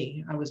had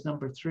me. I was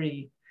number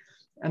 3.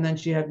 And then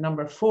she had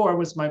number 4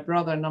 was my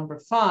brother. Number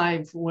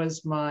 5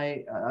 was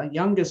my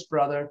youngest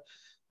brother,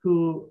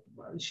 who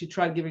she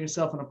tried giving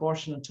herself an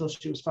abortion until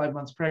she was 5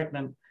 months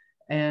pregnant.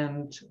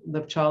 And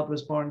the child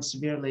was born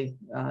severely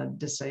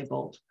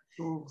disabled.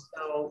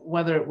 So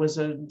whether it was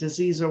a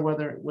disease or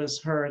whether it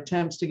was her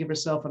attempts to give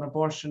herself an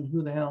abortion,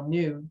 who the hell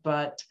knew?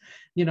 But,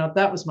 you know,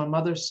 that was my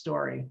mother's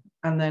story.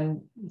 And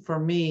then for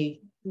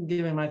me,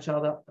 giving my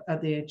child up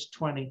at the age of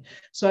 20.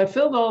 So I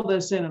filled all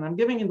this in, and I'm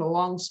giving you the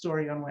long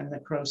story on When the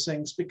Crow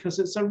Sings because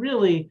it's a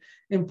really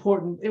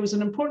important, it was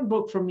an important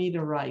book for me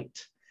to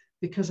write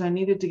because I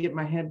needed to get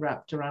my head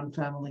wrapped around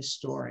family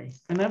story.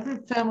 And every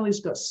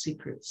family's got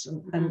secrets.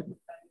 And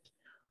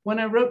when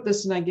I wrote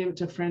this and I gave it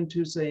to a friend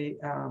who's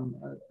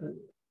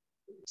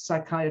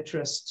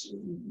psychiatrist,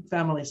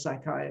 family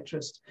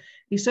psychiatrist.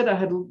 He said I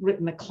had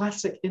written a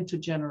classic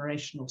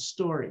intergenerational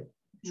story.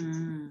 I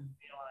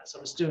realized I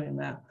was doing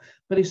that.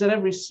 But he said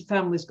every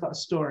family's got a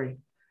story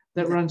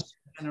that runs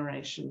through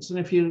generations. And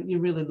if you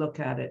really look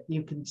at it,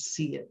 you can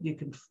see it. You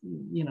can,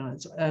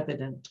 it's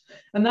evident.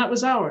 And that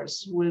was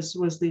ours,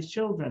 was these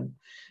children.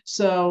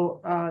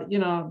 So,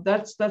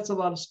 that's a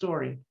lot of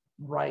story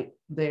right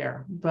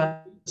there.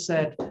 But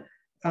said,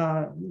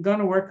 going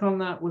to work on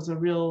that was a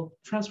real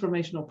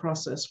transformational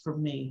process for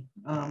me,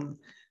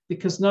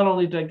 because not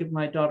only did I give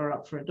my daughter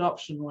up for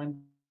adoption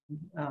when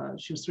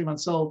she was 3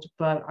 months old,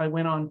 but I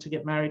went on to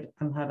get married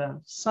and had a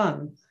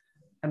son,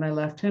 and I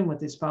left him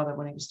with his father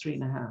when he was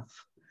 3.5.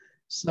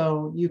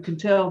 So you can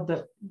tell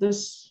that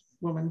this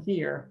woman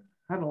here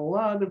had a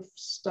lot of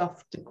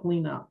stuff to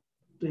clean up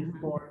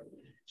before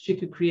she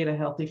could create a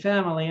healthy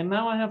family. And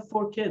now I have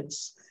 4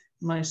 kids.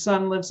 My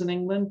son lives in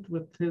England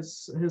with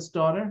his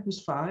daughter,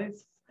 who's 5.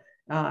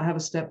 I have a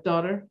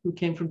stepdaughter who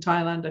came from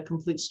Thailand, a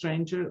complete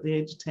stranger at the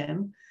age of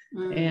 10.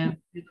 And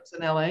she lives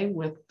in LA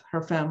with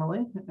her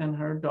family and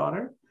her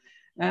daughter.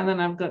 And then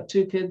I've got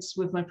 2 kids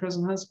with my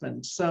present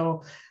husband.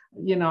 So,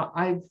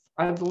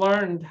 I've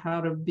learned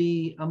how to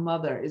be a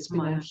mother. It's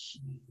been a huge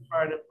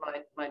part of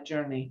my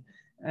journey.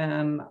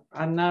 And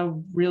I'm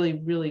now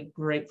really, really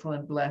grateful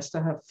and blessed.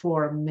 I have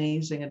 4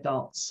 amazing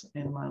adults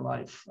in my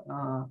life,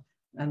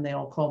 and they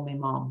all call me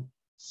mom.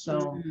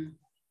 So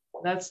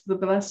that's the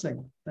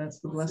blessing. That's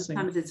the blessing.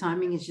 Sometimes the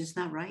timing is just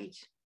not right.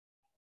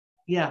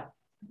 Yeah.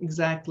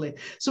 Exactly.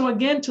 So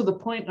again, to the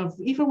point of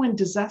even when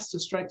disaster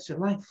strikes your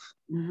life,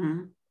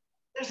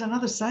 there's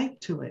another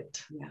side to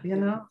it. It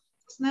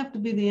doesn't have to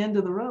be the end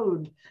of the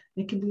road.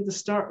 It can be the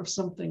start of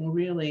something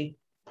really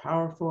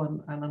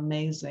powerful and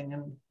amazing.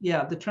 And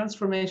the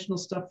transformational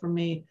stuff for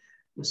me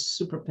was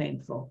super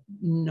painful,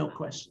 no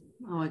question.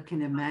 Oh, I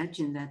can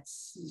imagine.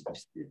 That's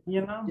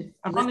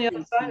I'm on the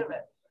other side of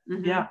it.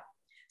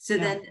 So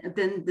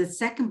then the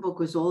second book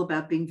was all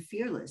about being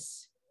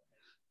fearless.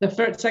 The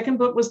second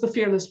book was The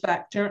Fearless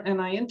Factor, and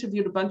I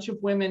interviewed a bunch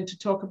of women to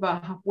talk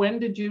about when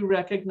did you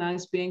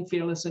recognize being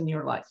fearless in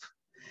your life?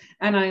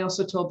 And I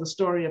also told the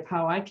story of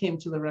how I came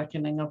to the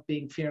reckoning of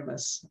being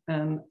fearless.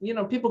 And,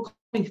 people call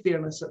me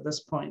fearless at this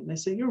point. And they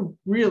say, you're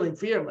really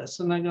fearless.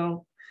 And I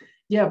go,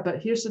 yeah,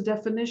 but here's the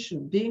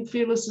definition. Being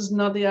fearless is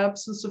not the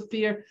absence of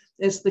fear.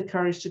 It's the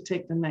courage to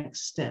take the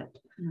next step.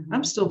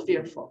 I'm still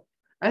fearful.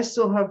 I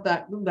still have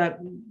that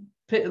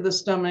pit of the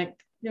stomach.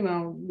 We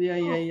all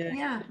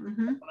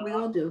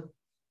do.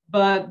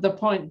 But the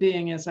point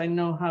being is I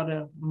know how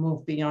to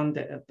move beyond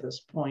it at this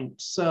point.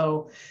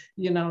 So,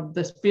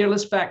 this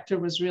Fearless Factor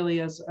was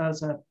really as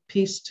a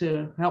piece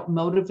to help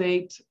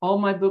motivate. All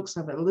my books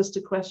have a list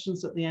of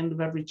questions at the end of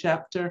every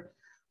chapter.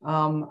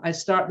 I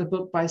start the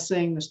book by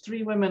saying there's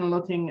 3 women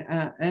looking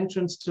at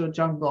entrance to a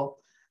jungle.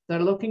 They're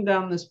looking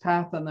down this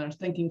path and they're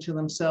thinking to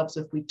themselves,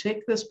 if we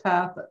take this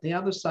path, at the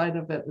other side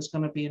of it, there's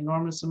going to be an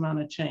enormous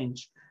amount of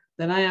change.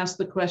 Then I asked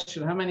the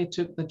question, how many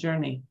took the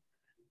journey?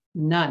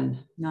 None,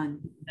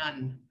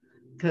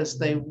 because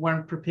they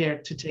weren't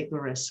prepared to take the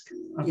risk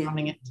of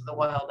running into the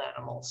wild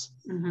animals.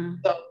 So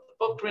the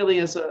book really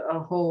is a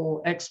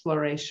whole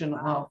exploration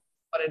of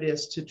what it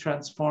is to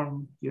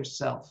transform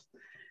yourself.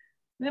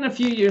 Then a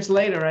few years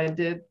later, I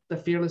did The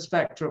Fearless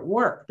Factor at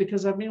work,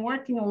 because I've been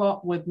working a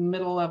lot with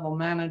middle-level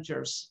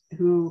managers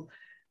who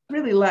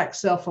really lack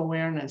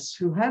self-awareness,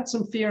 who had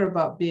some fear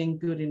about being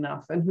good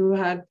enough, and who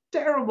had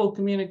terrible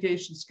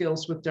communication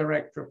skills with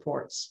direct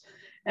reports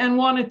and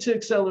wanted to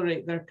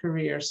accelerate their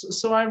careers.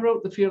 So I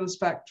wrote The Fearless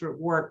Factor at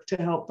Work to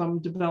help them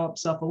develop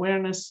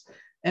self-awareness,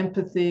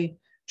 empathy,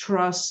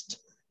 trust,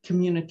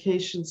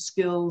 communication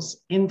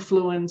skills,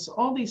 influence,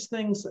 all these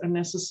things are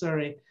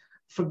necessary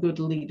for good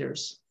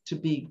leaders to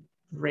be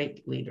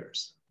great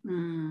leaders.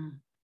 And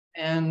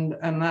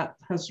that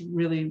has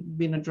really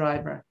been a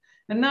driver.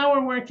 And now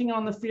we're working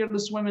on the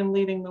Fearless Women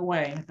Leading the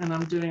Way. And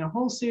I'm doing a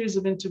whole series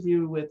of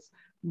interviews with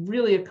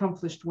really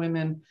accomplished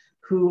women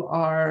who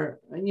are,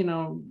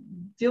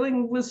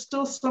 dealing with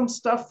still some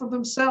stuff for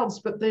themselves,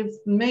 but they've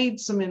made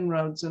some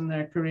inroads in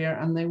their career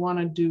and they want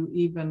to do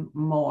even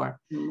more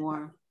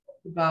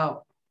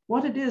about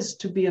what it is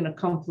to be an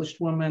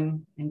accomplished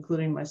woman,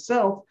 including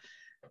myself,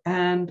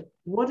 and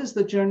what is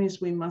the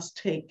journeys we must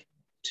take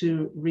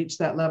to reach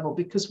that level,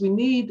 because we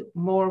need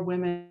more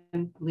women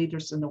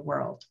leaders in the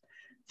world.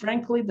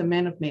 Frankly, the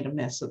men have made a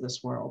mess of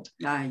this world.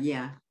 And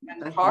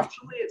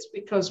partially it's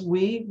because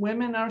we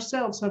women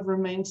ourselves have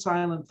remained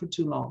silent for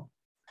too long.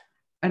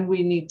 And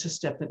we need to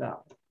step it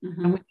up. And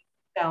we need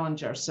to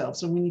challenge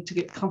ourselves. And we need to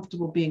get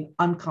comfortable being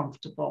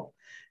uncomfortable.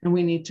 And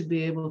we need to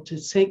be able to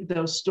take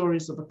those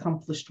stories of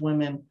accomplished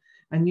women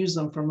and use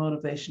them for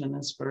motivation and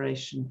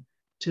inspiration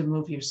to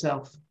move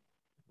yourself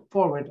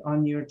forward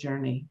on your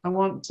journey. I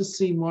want to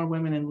see more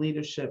women in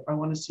leadership. I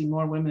want to see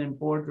more women in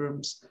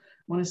boardrooms. I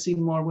want to see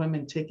more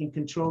women taking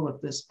control of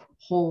this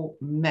whole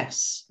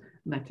mess.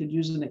 And I could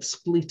use an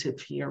expletive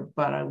here,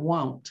 but I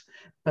won't.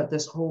 But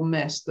this whole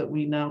mess that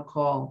we now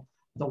call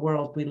the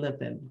world we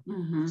live in.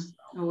 Mm-hmm. So,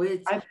 Oh,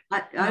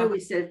 I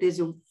always said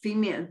there's a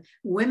female,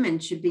 women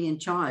should be in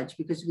charge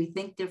because we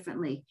think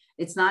differently.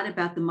 It's not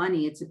about the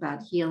money, it's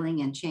about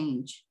healing and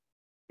change.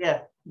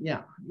 Yeah.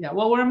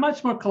 Well, we're a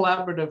much more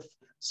collaborative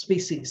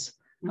species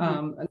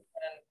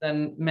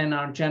than men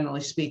are,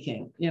 generally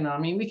speaking. I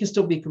mean, we can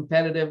still be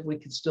competitive, we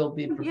can still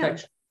be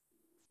perfection,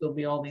 still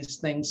be all these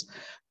things.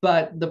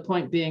 But the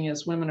point being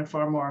is women are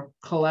far more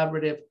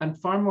collaborative and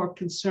far more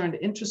concerned.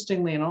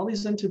 Interestingly, in all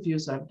these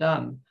interviews I've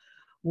done,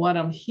 what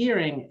I'm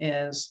hearing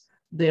is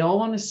they all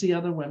want to see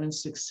other women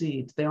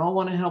succeed. They all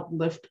want to help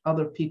lift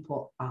other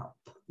people up.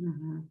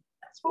 Mm-hmm.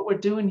 That's what we're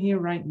doing here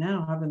right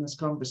now, having this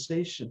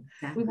conversation.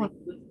 Exactly. We want to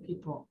lift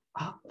people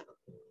up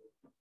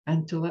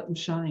and to let them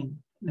shine,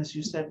 as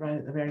you said right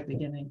at the very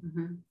beginning.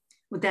 Mm-hmm.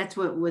 Well, that's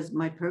what was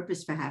my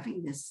purpose for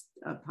having this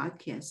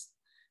podcast,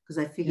 because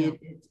I figured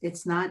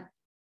it's not,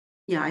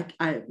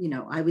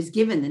 I was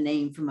given the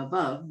name from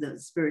above, the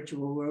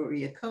spiritual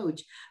warrior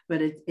coach,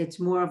 but it's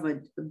more of a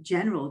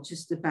general,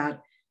 just about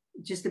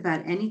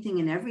anything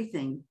and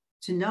everything,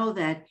 to know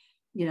that,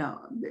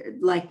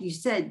 like you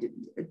said,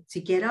 to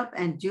get up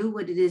and do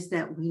what it is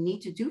that we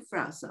need to do for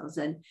ourselves,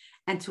 and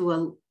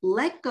to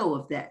let go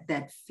of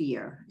that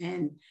fear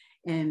and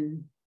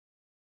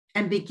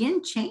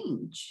begin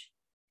change,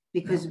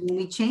 because when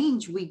we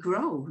change, we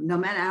grow, no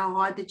matter how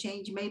hard the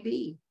change may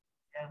be.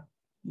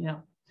 Yeah.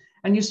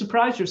 And you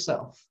surprise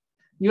yourself.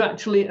 You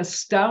actually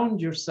astound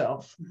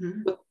yourself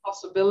with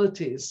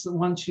possibilities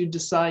once you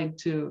decide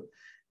to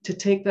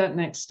take that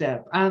next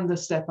step and the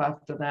step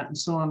after that, and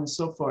so on and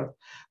so forth.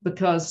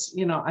 Because,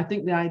 I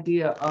think the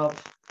idea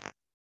of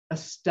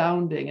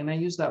astounding, and I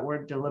use that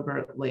word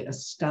deliberately,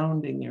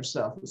 astounding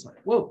yourself, is like,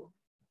 whoa.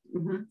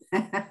 Who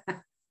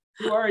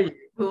are you?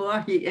 Who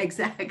are you?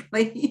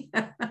 Exactly.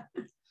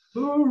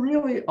 Who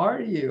really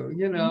are you?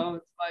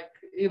 It's like,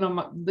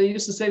 they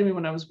used to say to me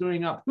when I was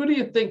growing up, who do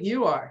you think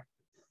you are?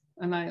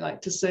 And I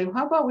like to say, well,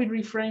 how about we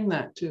reframe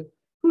that to,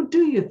 who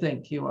do you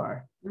think you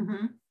are?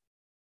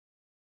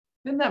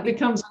 Then that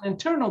becomes an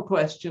internal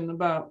question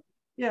about,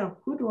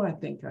 who do I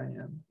think I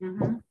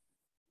am?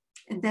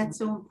 And that's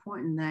so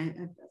important. I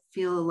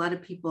feel a lot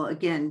of people,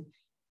 again,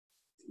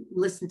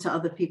 listen to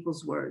other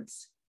people's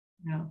words.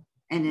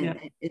 And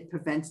it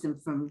prevents them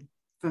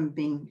from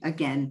being,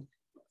 again,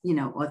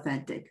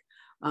 authentic.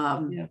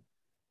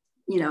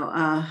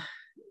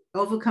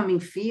 Overcoming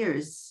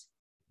fears.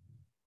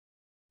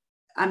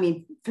 I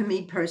mean, for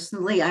me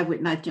personally, I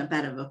would not jump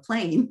out of a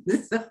plane.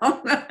 So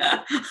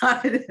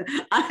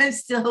I'm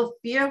still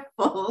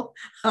fearful.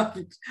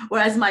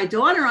 Whereas my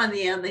daughter, on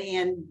the other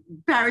hand,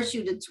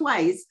 parachuted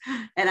twice.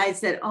 And I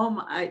said,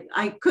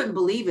 I couldn't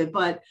believe it,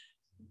 but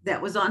that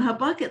was on her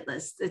bucket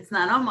list. It's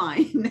not on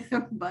mine,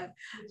 but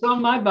it's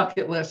on my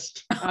bucket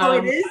list.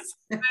 It is?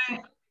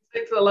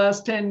 For the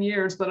last 10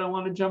 years that I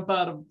want to jump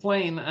out of a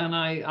plane. And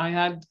I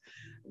had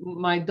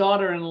my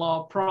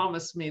daughter-in-law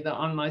promised me that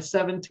on my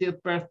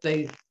 70th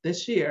birthday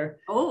this year,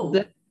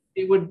 that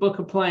he would book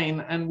a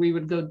plane and we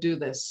would go do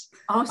this.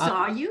 Oh, so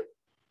are you?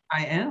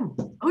 I am.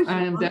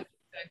 I am definitely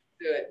going to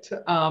do it.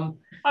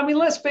 I mean,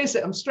 let's face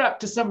it, I'm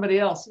strapped to somebody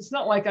else. It's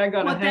not like I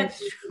got a hang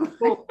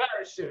full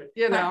parachute,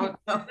 That's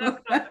not going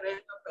to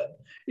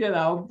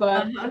happen, but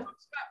I'm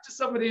strapped to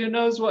somebody who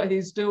knows what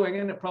he's doing,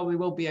 and it probably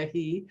will be a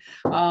he,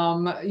 then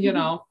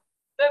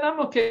I'm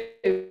okay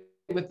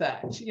with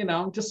that,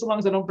 just so long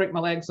as I don't break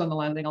my legs on the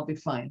landing, I'll be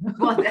fine.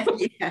 Well,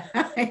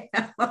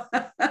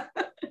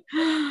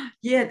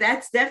 yeah,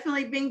 that's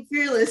definitely being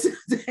fearless.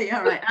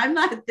 All right, I'm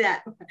not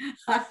that.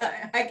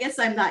 I guess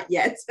I'm not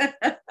yet.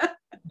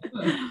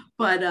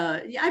 But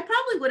I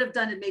probably would have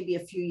done it maybe a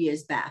few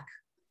years back,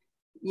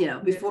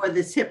 before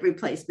this hip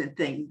replacement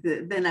thing.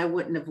 Then I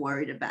wouldn't have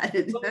worried about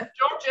it. Well,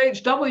 George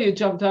H.W.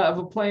 jumped out of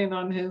a plane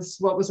on his,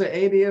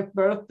 80th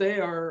birthday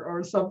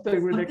or something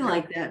ridiculous. Something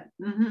like that.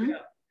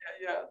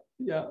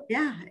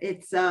 Yeah,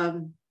 it's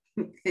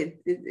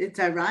it's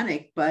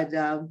ironic, but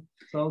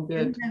so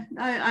good.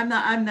 I'm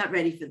not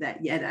ready for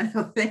that yet, I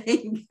don't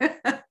think.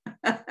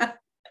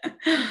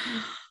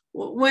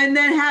 When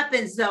that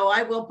happens, though,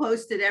 I will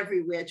post it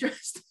everywhere,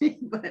 trust me,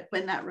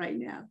 but not right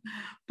now.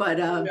 But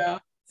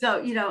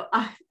so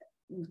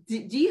do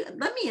you,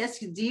 let me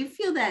ask you, do you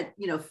feel that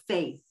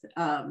faith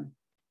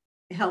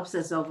helps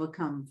us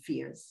overcome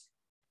fears?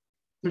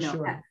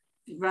 Sure.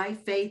 Right?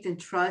 Faith and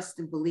trust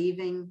and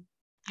believing.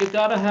 You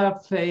got to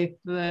have faith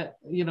that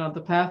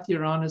the path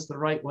you're on is the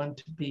right one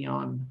to be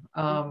on.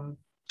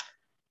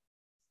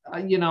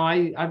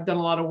 I've done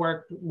a lot of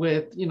work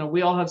with,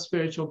 we all have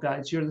spiritual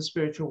guides. You're the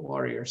spiritual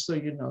warrior, so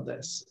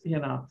this.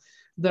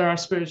 There are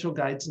spiritual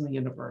guides in the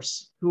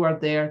universe who are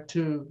there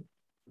to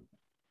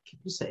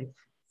keep you safe,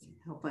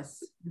 help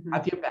us,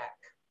 have your back.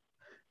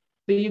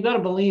 But you got to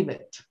believe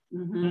it.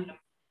 Mm-hmm.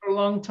 For a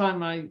long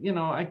time, I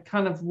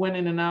kind of went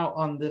in and out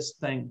on this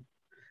thing.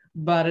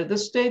 But at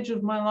this stage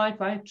of my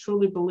life, I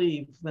truly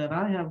believe that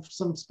I have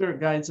some spirit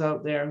guides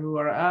out there who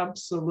are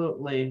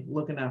absolutely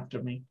looking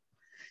after me.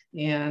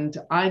 And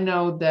I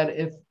know that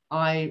if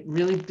I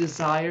really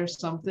desire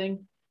something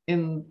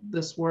in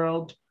this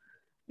world,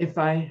 if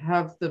I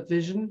have the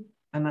vision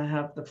and I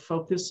have the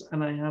focus,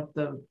 and I have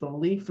the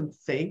belief and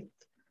faith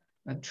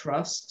and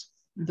trust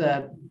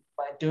that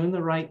by doing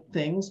the right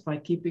things, by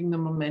keeping the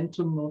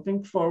momentum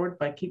moving forward,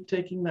 by keep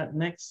taking that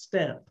next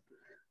step,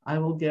 I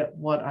will get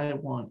what I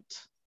want.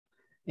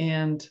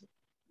 And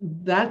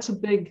that's a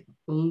big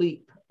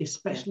leap,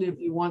 especially if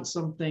you want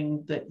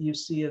something that you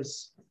see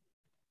as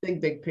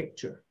big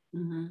picture.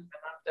 And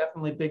I'm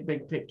definitely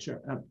big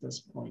picture at this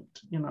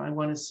point. You know, I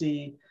want to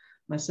see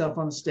myself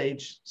on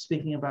stage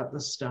speaking about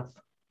this stuff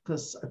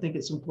because I think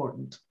it's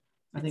important.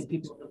 I think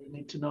people really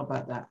need to know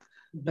about that.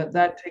 But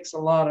that takes a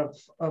lot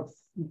of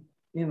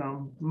you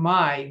know,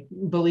 my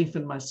belief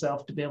in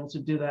myself to be able to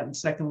do that. And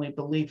secondly,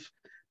 belief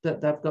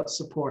that I've got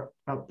support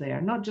out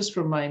there, not just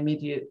from my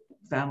immediate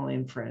family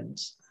and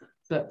friends,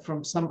 but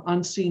from some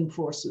unseen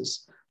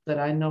forces that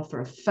I know for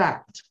a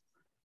fact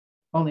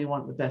only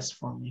want the best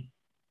for me.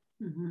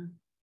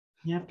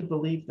 You have to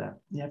believe that.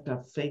 You have to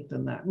have faith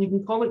in that. And you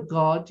can call it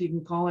God, you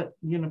can call it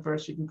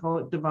universe, you can call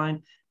it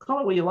divine, call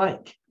it what you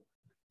like,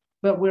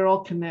 but we're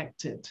all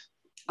connected.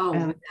 Oh,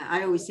 and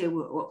I always say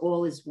we're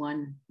all is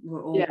one.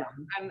 We're all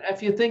one. And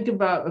if you think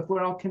about, if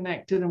we're all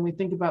connected and we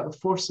think about the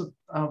force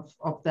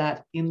of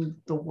that in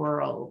the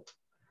world,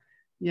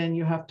 and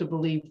you have to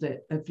believe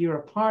that if you're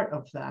a part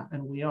of that,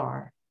 and we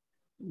are,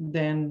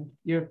 then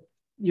you're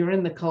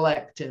in the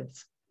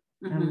collective.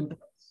 And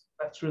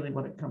that's really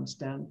what it comes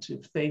down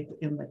to, faith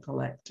in the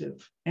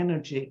collective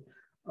energy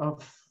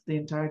of the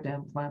entire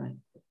damn planet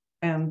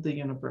and the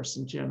universe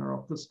in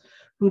general, because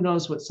who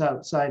knows what's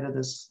outside of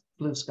this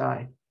blue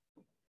sky.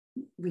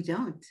 We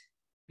don't,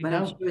 but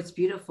I'm sure it's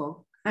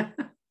beautiful.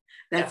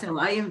 That's how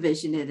I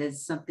envision it,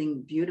 as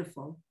something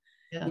beautiful.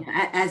 You know,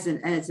 as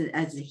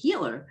a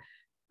healer,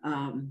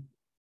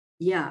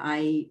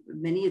 I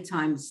many a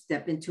time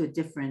step into a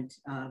different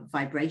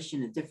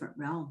vibration, a different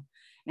realm,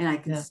 and I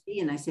can see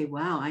and I say,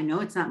 wow, I know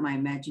it's not my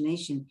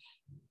imagination.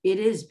 It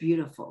is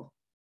beautiful,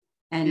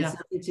 and it's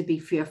nothing to be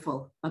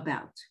fearful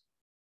about.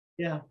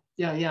 I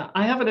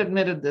haven't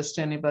admitted this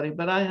to anybody,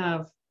 but I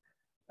have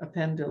a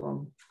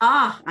pendulum.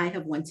 I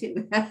have one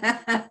too.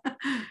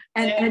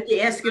 and you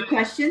ask your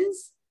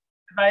questions?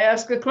 If I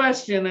ask a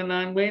question and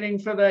I'm waiting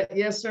for that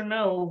yes or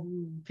no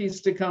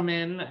piece to come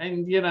in,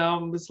 and you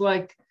know, it's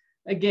like,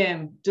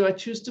 again, do I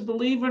choose to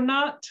believe or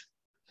not?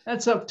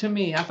 That's up to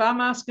me. If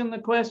I'm asking the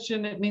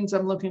question, it means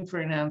I'm looking for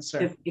an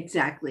answer.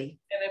 Exactly.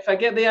 And if I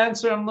get the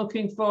answer I'm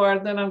looking for,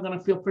 then I'm going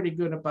to feel pretty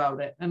good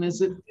about it. And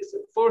is it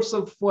force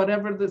of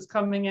whatever that's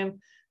coming in?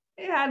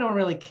 Yeah, I don't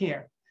really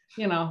care.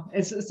 You know,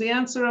 it's the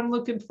answer I'm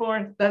looking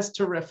for. That's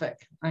terrific.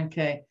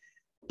 Okay.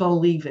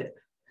 Believe it.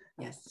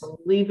 Yes.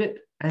 Believe it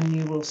and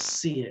you will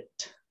see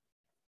it.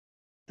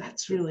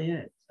 That's really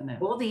it.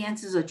 All the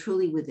answers are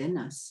truly within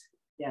us.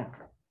 Yeah.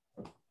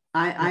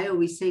 I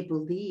always say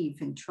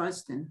believe and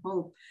trust and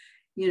hope.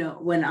 You know,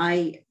 when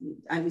I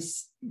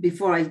was,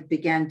 before I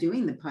began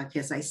doing the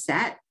podcast, I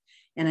sat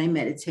and I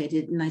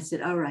meditated and I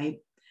said, all right,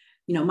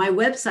 you know, my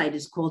website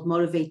is called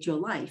Motivate Your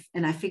Life.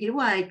 And I figured,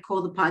 well, I'd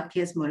call the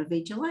podcast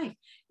Motivate Your Life.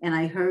 And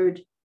I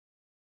heard,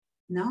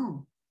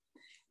 no.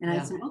 And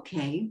I said,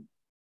 okay,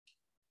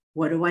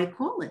 what do I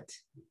call it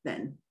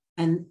then?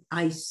 And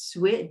I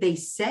swear, they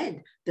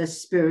said the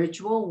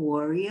Spiritual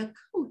Warrior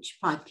Coach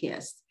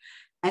Podcast.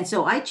 And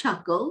so I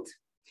chuckled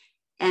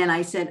and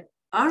I said,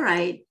 all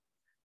right,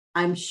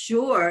 I'm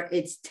sure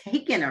it's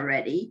taken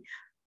already.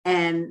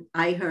 And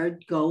I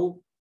heard,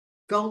 go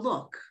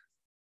look.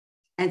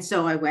 And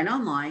so I went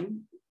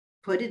online,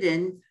 put it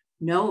in.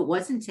 No, it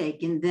wasn't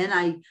taken.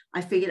 Then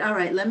I figured, all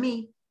right, let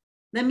me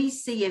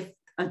see if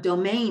a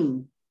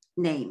domain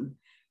name.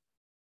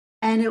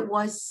 And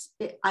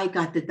I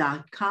got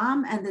the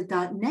 .com and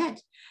the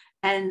 .net.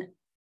 And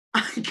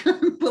I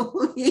couldn't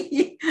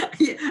believe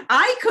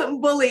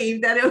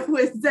that it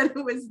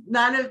was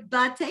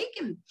not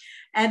taken.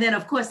 And then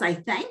of course I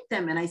thanked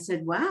them and I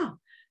said, wow,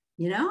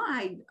 you know,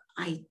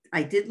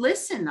 I did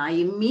listen. I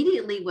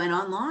immediately went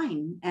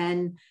online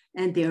and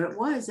there it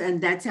was.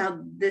 And that's how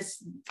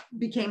this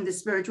became the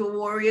Spiritual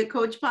Warrior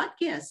Coach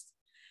Podcast,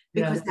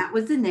 because that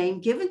was the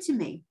name given to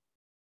me.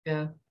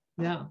 Yeah.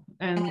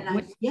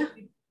 And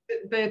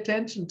pay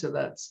attention to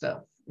that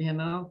stuff, you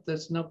know,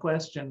 there's no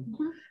question.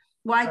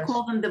 Well, I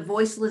call them the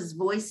voiceless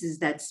voices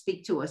that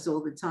speak to us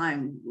all the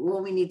time.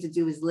 All we need to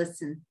do is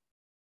listen.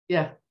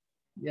 Yeah.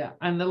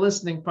 And the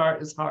listening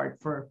part is hard,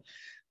 for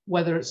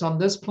whether it's on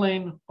this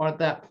plane or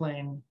that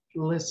plane.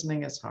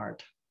 Listening is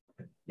hard.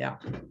 Yeah.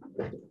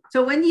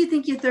 So when do you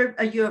think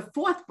your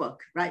fourth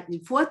book, right?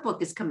 Your fourth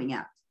book is coming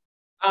out?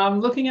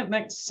 I'm looking at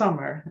next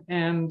summer.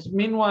 And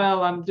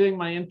meanwhile, I'm doing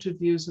my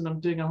interviews and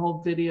I'm doing a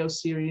whole video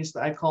series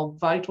that I call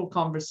Vital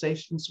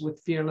Conversations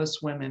with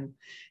Fearless Women.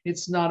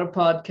 It's not a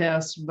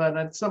podcast, but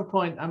at some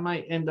point I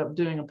might end up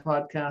doing a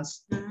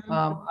podcast.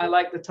 I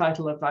like the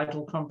title of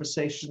Vital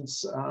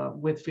Conversations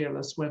with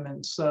Fearless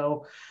Women.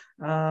 So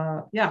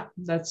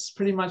that's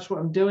pretty much what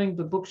I'm doing.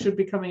 The book should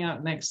be coming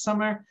out next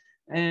summer.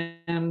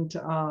 And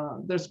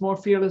there's more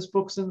fearless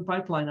books in the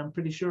pipeline. I'm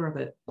pretty sure of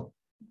it.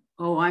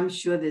 Oh, I'm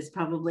sure there's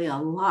probably a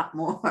lot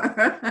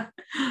more.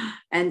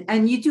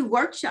 And you do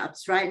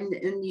workshops, right?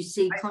 And you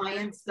see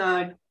clients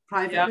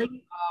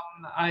privately?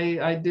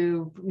 I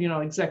do,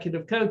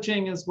 executive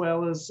coaching as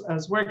well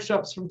as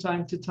workshops from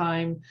time to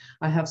time.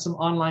 I have some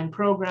online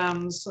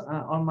programs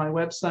on my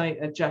website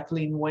at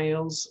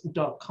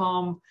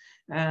JacquelineWales.com,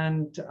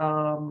 and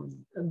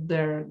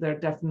they're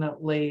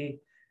definitely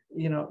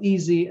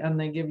easy, and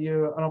they give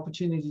you an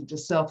opportunity to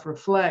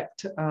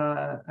self-reflect,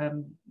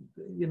 and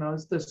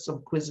there's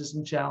some quizzes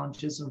and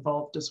challenges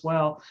involved as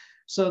well,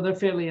 so they're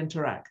fairly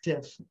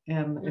interactive.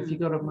 And if you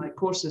go to my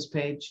courses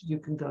page, you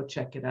can go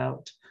check it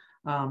out.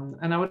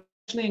 And I would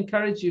actually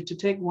encourage you to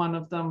take one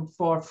of them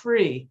for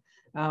free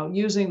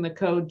using the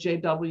code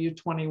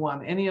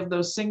JW21. Any of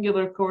those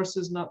singular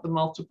courses, not the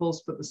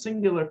multiples, but the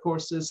singular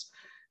courses,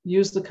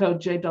 use the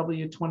code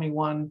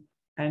JW21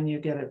 and you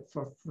get it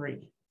for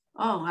free.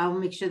 Oh, I'll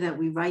make sure that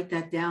we write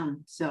that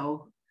down.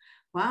 So,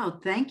 wow,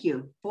 thank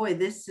you. Boy,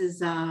 this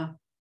is, I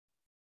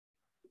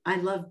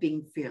love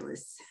being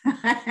fearless.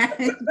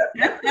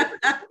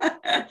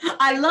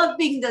 I love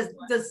being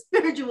the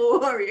spiritual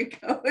warrior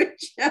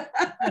coach.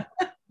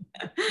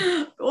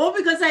 All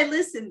because I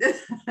listened.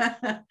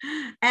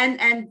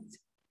 And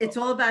it's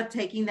all about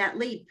taking that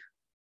leap.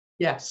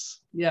 Yes.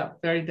 Yeah,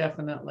 very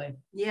definitely.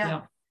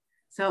 Yeah.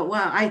 So,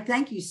 wow, I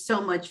thank you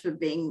so much for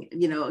being,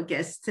 a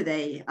guest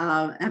today.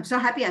 I'm so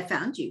happy I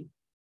found you.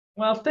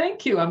 Well,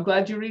 thank you. I'm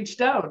glad you reached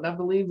out. I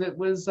believe it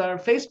was our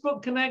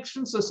Facebook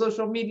connection, so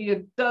social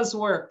media does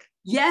work.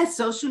 Yes,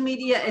 social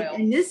media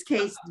in this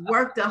case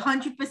worked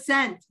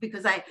 100%,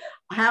 because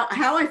how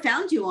I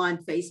found you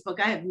on Facebook,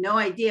 I have no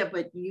idea,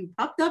 but you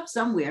popped up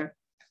somewhere.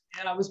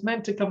 Yeah, I was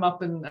meant to come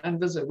up and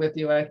visit with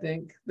you, I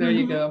think. There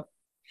you go.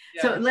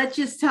 Yeah. So let's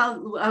just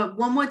tell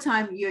one more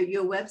time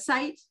your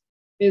website.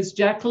 Is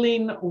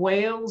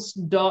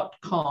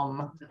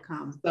JacquelineWales.com.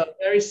 So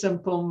very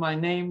simple, my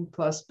name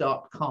plus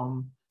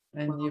 .com.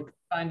 And you can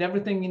find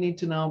everything you need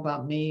to know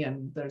about me,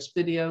 and there's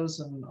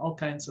videos and all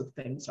kinds of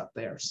things up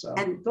there. So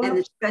and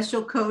the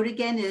special code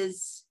again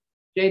is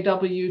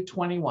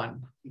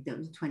JW21.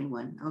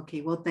 JW21.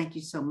 Okay, well, thank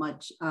you so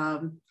much.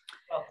 Welcome,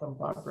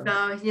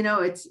 Barbara.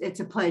 It's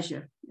a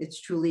pleasure.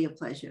 It's truly a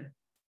pleasure.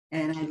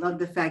 And I love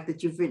the fact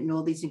that you've written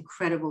all these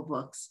incredible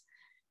books.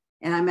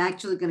 And I'm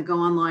actually going to go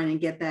online and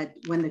get that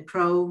When the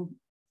Crow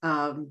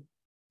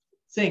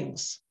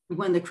Sings.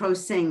 When the Crow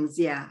Sings.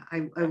 Yeah,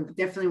 I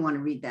definitely want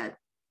to read that.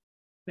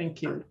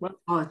 Thank you.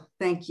 Oh,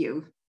 thank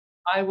you.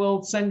 I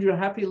will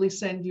happily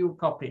send you a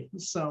copy.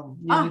 So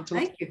you need to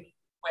thank you.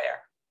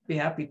 Where? Be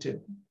happy to.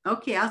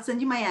 Okay, I'll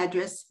send you my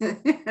address.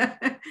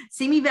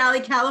 Simi Valley,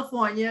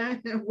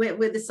 California,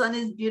 where the sun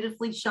is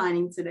beautifully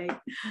shining today.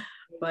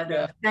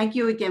 But thank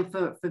you again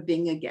for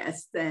being a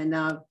guest. And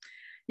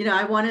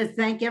I want to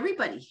thank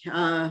everybody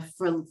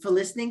for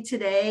listening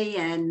today,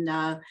 and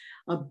a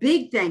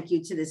big thank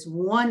you to this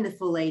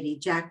wonderful lady,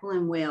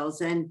 Jacqueline Wales.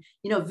 And,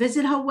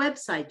 visit her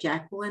website,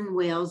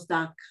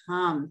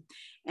 JacquelineWales.com.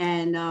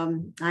 And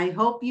I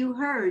hope you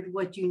heard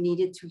what you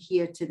needed to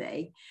hear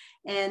today.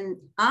 And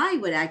I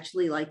would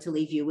actually like to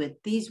leave you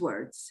with these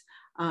words.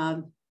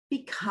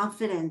 Be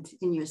confident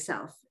in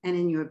yourself and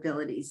in your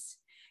abilities.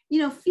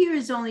 Fear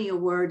is only a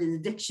word in the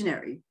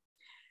dictionary.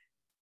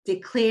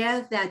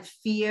 Declare that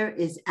fear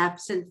is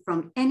absent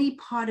from any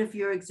part of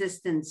your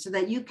existence, so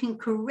that you can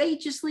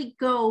courageously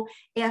go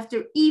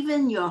after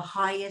even your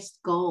highest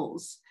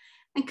goals,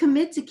 and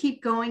commit to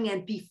keep going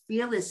and be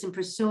fearless in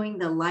pursuing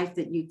the life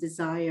that you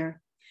desire.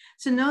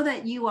 So know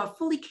that you are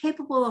fully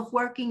capable of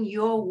working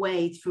your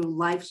way through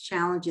life's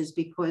challenges,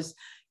 because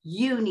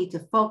you need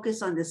to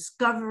focus on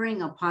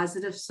discovering a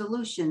positive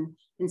solution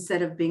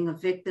instead of being a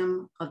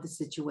victim of the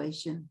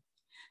situation.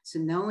 So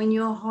know in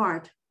your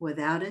heart,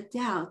 without a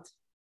doubt,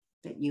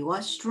 that you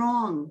are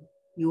strong,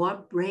 you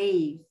are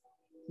brave,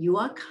 you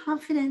are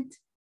confident,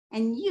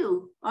 and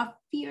you are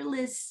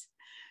fearless.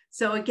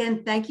 So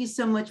again, thank you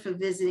so much for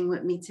visiting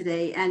with me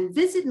today. And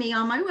visit me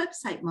on my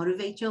website,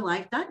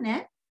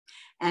 motivateyourlife.net.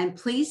 And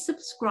please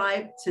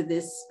subscribe to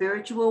this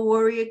Spiritual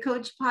Warrior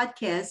Coach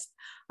podcast,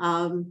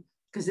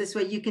 because this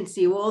way you can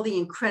see all the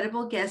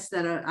incredible guests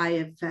that I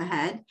have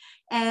had.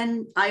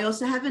 And I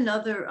also have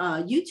another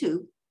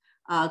YouTube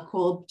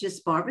called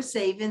just Barbara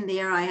Savin.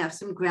 There I have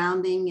some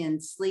grounding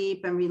and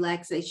sleep and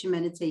relaxation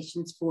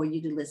meditations for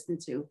you to listen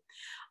to.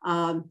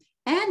 And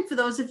for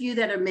those of you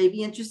that are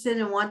maybe interested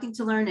in wanting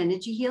to learn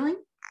energy healing,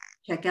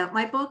 check out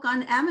my book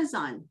on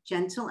Amazon,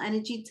 Gentle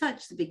Energy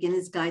Touch, The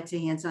Beginner's Guide to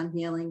Hands-on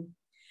Healing.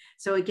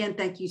 So again,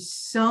 thank you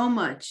so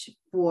much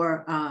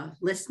for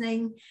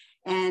listening,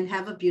 and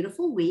have a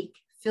beautiful week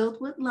filled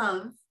with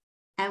love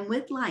and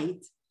with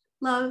light.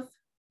 Love,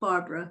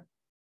 Barbara.